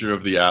redeeming feature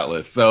of the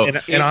Atlas. So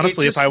and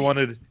honestly, if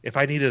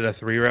I needed a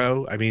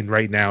 3-row, I mean,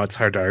 right now it's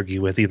hard to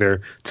argue with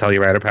either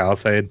Telluride or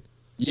Palisade.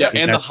 Yeah,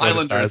 and the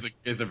Highlander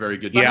is a very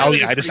good. Yeah,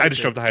 I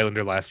just drove the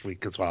Highlander last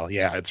week as well.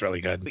 Yeah, it's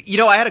really good. You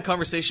know, I had a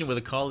conversation with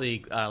a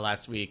colleague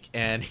last week,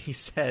 and he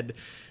said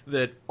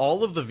that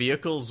all of the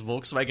vehicles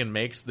Volkswagen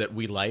makes that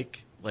we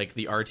like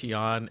the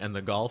Arteon and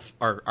the Golf,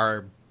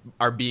 are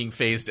being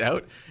phased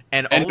out,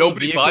 and all the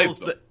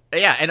vehicles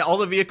and all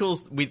the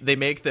vehicles they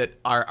make that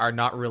are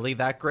not really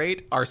that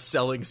great are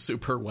selling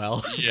super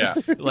well. Yeah,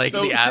 like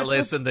the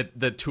Atlas and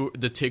the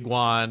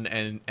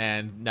Tiguan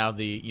and now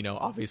the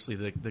obviously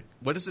the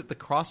what is it, the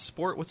Cross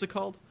Sport? What's it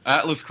called?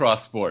 Atlas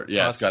Cross Sport.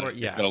 Yeah, it's got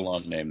a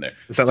long name there.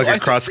 Is that like a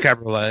Cross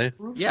Cabriolet?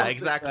 Yeah,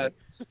 exactly.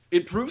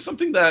 It proves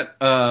something that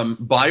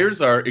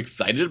buyers are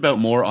excited about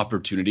more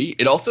opportunity.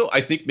 It also,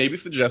 I think, maybe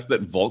suggests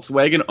that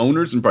Volkswagen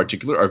owners in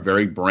particular are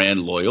very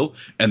brand loyal,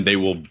 and they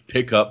will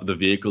pick up the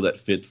vehicle that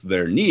fits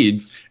their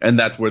needs, and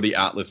that's where the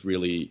Atlas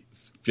really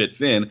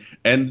fits in.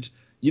 And,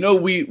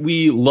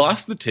 we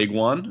lost the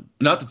Tiguan,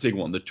 not the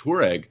Tiguan, the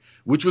Touareg,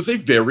 which was a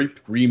very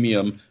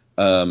premium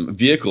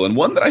vehicle, and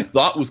one that I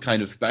thought was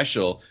kind of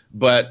special,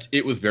 but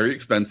it was very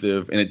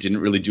expensive, and it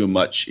didn't really do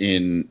much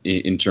in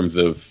terms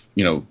of,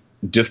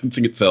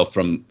 distancing itself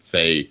from,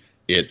 say,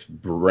 its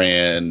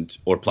brand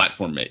or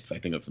platform mates. I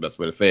think that's the best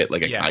way to say it,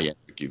 like a Cayenne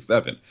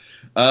Q7.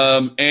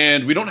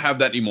 And we don't have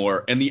that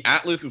anymore. And the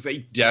Atlas is a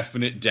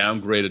definite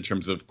downgrade in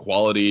terms of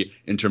quality,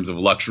 in terms of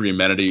luxury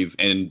amenities,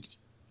 and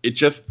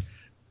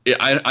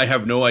I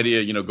have no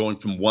idea, going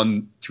from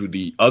one to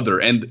the other.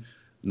 And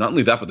not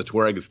only that, but the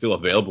Touareg is still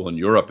available in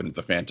Europe, and it's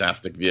a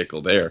fantastic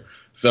vehicle there.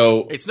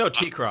 So it's no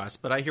T-Cross,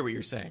 but I hear what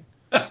you're saying.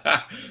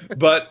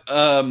 But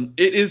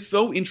it is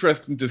so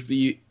interesting to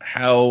see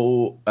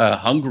how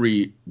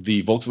hungry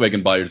the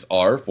Volkswagen buyers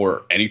are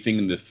for anything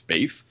in this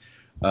space,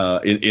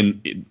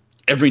 in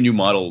every new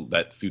model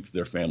that suits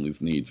their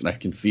family's needs. And I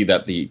can see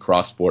that the Atlas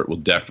Cross Sport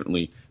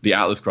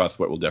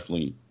will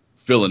definitely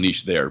fill a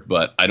niche there.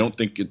 But I don't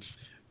think it's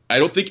I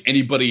don't think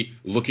anybody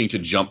looking to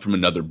jump from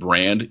another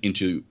brand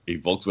into a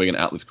Volkswagen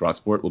Atlas Cross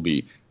Sport will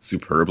be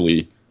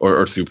superbly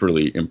or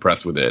superly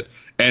impressed with it.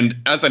 And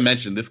as I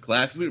mentioned, this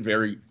class is a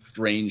very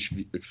strange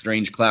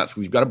class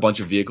because you've got a bunch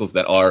of vehicles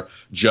that are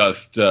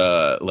just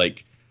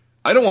like,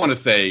 I don't want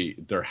to say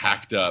they're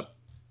hacked up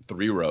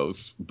three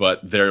rows,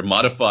 but they're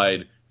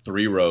modified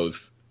three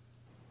rows,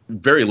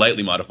 very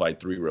lightly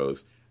modified three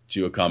rows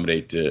to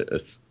accommodate a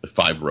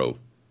 5-row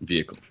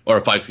vehicle or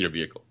a 5-seater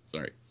vehicle.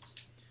 Sorry.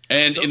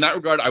 And in that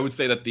regard, I would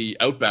say that the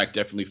Outback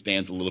definitely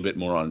stands a little bit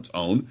more on its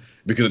own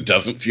because it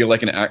doesn't feel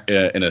like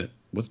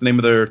what's the name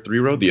of their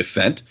 3-row? The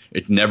Ascent.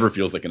 It never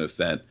feels like an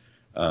Ascent.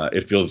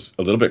 It feels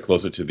a little bit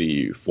closer to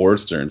the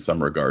Forester in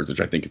some regards, which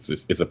I think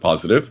it's a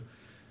positive.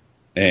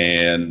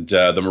 And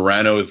the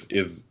Murano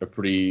is a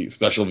pretty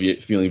special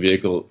feeling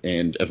vehicle.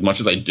 And as much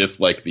as I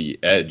dislike the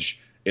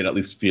Edge, it at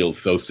least feels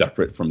so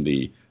separate from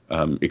the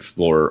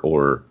Explorer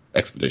or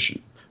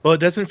Expedition. Well, it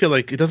doesn't feel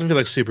like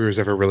Subaru's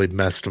ever really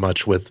messed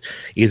much with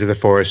either the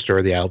Forester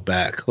or the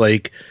Outback.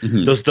 Like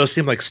those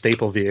seem like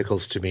staple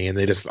vehicles to me, and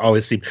they just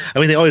always seem. I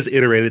mean, they always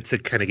iterated to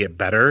kind of get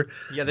better.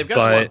 Yeah, they've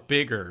gotten a lot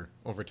bigger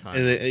over time.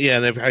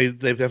 And they've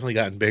definitely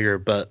gotten bigger.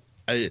 But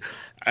I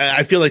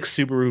feel like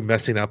Subaru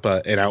messing up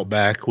an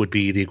Outback would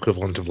be the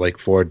equivalent of like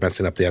Ford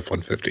messing up the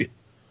F-150.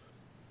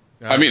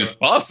 I mean, it's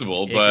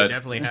possible, but it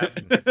definitely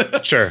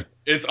happen. Sure,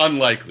 it's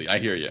unlikely. I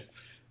hear you.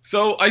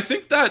 So I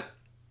think that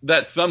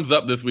sums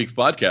up this week's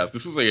podcast.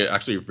 This was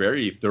actually a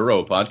very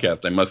thorough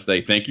podcast, I must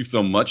say. Thank you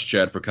so much,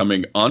 Chad, for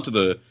coming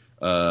onto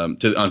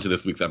onto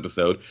this week's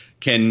episode.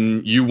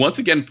 Can you once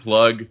again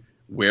plug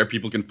where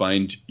people can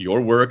find your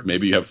work?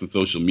 Maybe you have some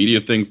social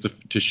media things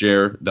to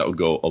share. That would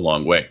go a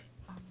long way.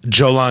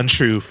 Jolan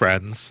True,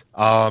 friends.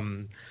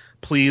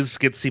 Please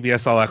get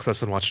CBS All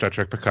Access and watch Star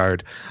Trek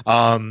Picard.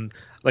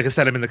 Like I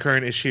said, I'm in the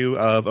current issue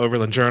of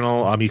Overland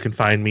Journal. You can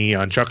find me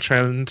on Chuck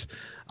Trend.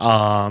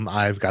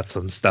 I've got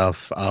some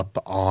stuff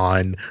up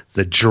on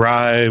the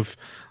Drive.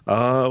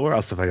 Where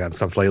else have I gotten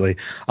stuff lately?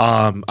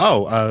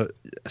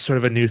 Sort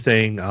of a new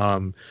thing.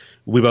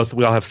 We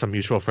all have some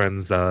mutual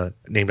friends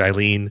named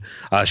Eileen.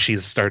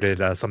 She's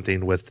started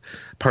something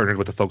partnered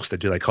with the folks that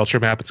do like Culture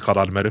Map. It's called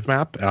Automotive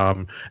Map.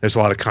 There's a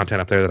lot of content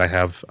up there that I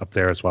have up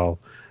there as well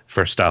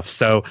for stuff.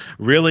 So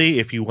really,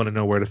 if you want to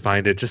know where to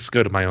find it, just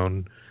go to my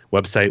own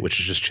website, which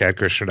is just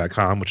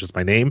chadkirschner.com, which is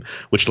my name,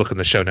 which look in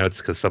the show notes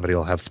because somebody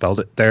will have spelled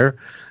it there.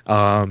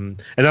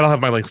 And then I'll have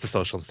my links to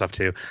social and stuff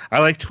too. I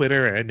like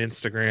Twitter and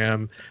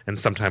Instagram and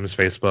sometimes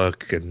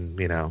Facebook and,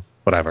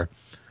 whatever.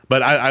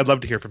 But I'd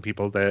love to hear from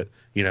people that,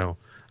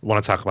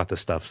 want to talk about this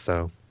stuff.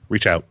 So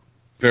reach out.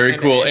 Very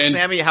cool. And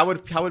Sammy, how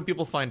would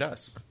people find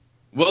us?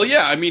 Well,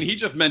 yeah, I mean, he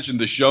just mentioned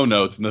the show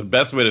notes, and the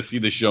best way to see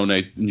the show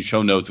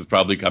notes is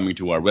probably coming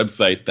to our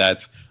website.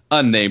 That's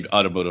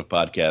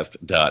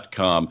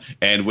unnamedautomotivepodcast.com.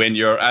 And when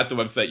you're at the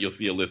website, you'll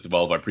see a list of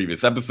all of our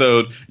previous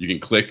episodes. You can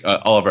click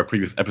all of our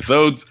previous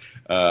episodes.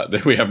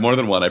 We have more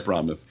than one, I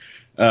promise.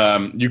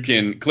 You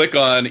can click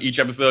on each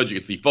episode. You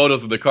can see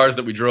photos of the cars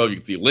that we drove. You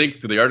can see links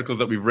to the articles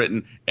that we've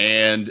written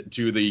and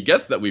to the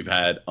guests that we've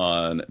had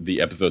on the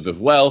episodes as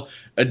well.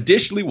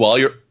 Additionally, while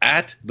you're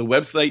at the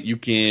website, you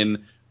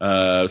can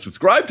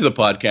subscribe to the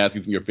podcast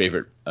using your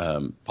favorite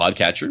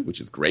podcatcher, which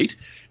is great.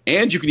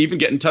 And you can even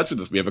get in touch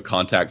with us. We have a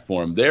contact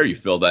form there. You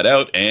fill that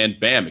out, and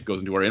bam, it goes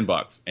into our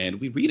inbox.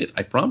 And we read it,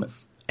 I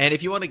promise. And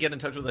if you want to get in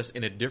touch with us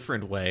in a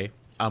different way,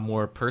 a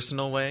more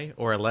personal way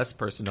or a less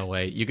personal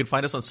way, you can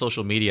find us on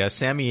social media.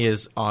 Sammy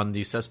is on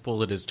the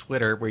cesspool at his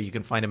Twitter, where you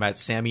can find him at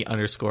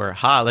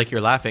Sammy_ha, like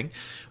you're laughing.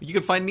 You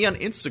can find me on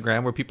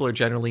Instagram, where people are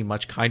generally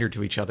much kinder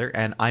to each other,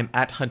 and I'm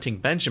at Hunting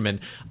Benjamin.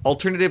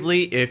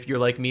 Alternatively, if you're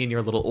like me and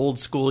you're a little old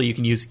school, you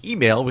can use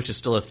email, which is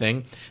still a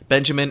thing,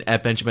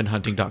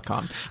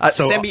 benjamin@benjaminhunting.com.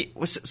 Sammy,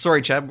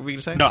 sorry, Chad, what were we going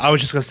to say? No, I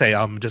was just going to say,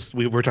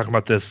 we were talking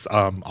about this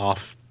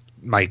off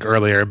mic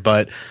earlier,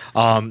 but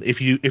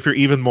if you're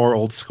even more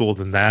old school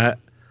than that,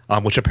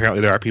 which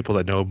apparently there are people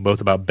that know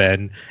both about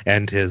Ben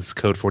and his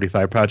Code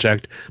 45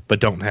 project, but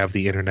don't have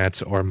the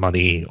internet or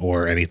money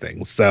or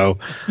anything. So,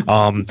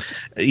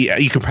 yeah,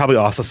 you can probably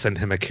also send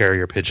him a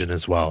carrier pigeon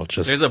as well.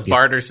 There's a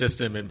barter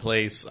system in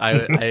place. I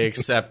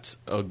accept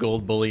a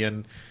gold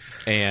bullion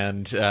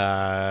and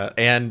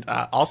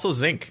also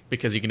zinc,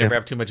 because you can never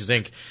have too much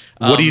zinc.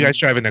 What are you guys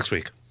driving next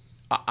week?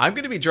 I'm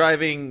going to be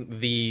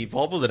driving the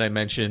Volvo that I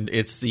mentioned.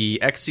 It's the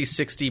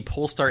XC60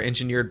 Polestar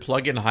engineered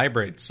plug-in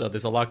hybrid. So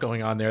there's a lot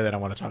going on there that I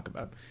want to talk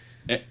about.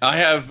 I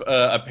have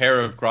a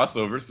pair of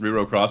crossovers,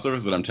 3-row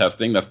crossovers that I'm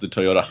testing. That's the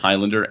Toyota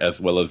Highlander as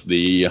well as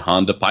the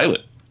Honda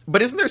Pilot.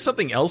 But isn't there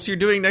something else you're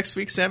doing next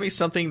week, Sammy?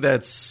 Something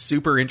that's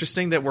super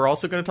interesting that we're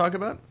also going to talk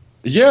about?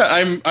 Yeah,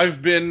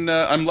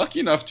 I'm lucky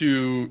enough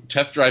to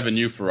test drive a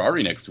new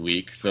Ferrari next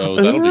week, so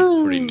that'll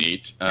be pretty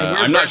neat.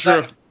 I'm not sure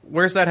if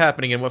where's that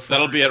happening and what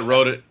that'll be at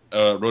Road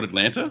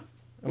Atlanta,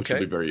 which will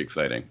be very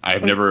exciting.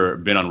 I've never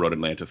been on Road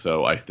Atlanta,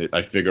 so I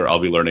figure I'll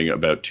be learning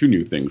about 2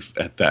 new things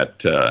at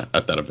that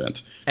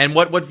event. And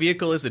what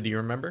vehicle is it? Do you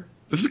remember?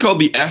 This is called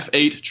the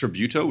F8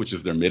 Tributo, which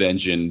is their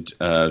mid-engined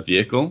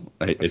vehicle.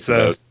 It's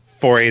a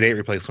 488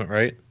 replacement,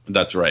 right?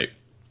 That's right.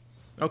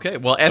 Okay,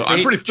 well, So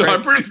F8.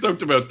 I'm pretty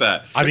stoked about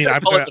that. I mean,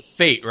 I'm call gonna, it the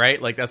Fate, right?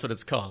 Like that's what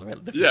it's called, right?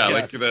 Yeah, Yes.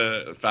 like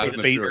the Fast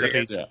and Fate-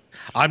 Furious. the Yeah.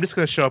 I'm just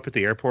gonna show up at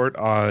the airport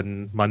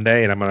on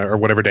Monday, and I'm gonna, or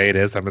whatever day it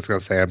is. I'm just gonna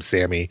say I'm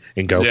Sammy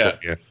and go Yeah.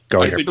 for you.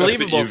 Go I here. think It's that's the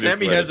believable. easiest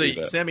Sammy way to has do a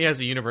that. Sammy has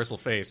a universal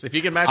face. If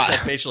you can match that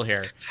facial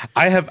hair,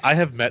 I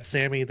have met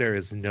Sammy. There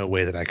is no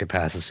way that I could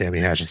pass a Sammy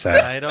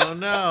Hashasat. I don't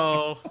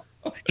know.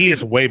 He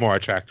is way more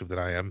attractive than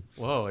I am.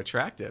 Whoa,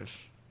 attractive.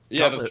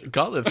 Yeah, that's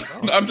Gauntlet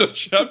Throne. I'm just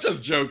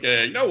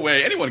joking. No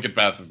way, anyone can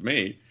pass as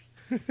me.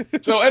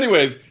 So,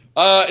 anyways,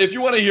 if you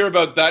want to hear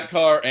about that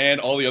car and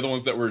all the other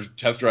ones that we're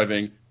test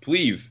driving,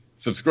 please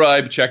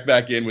subscribe, check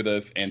back in with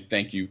us, and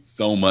thank you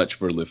so much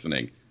for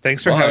listening.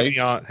 Thanks for Bye. having me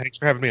on. Thanks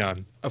for having me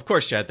on. Of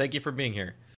course, Chad. Thank you for being here.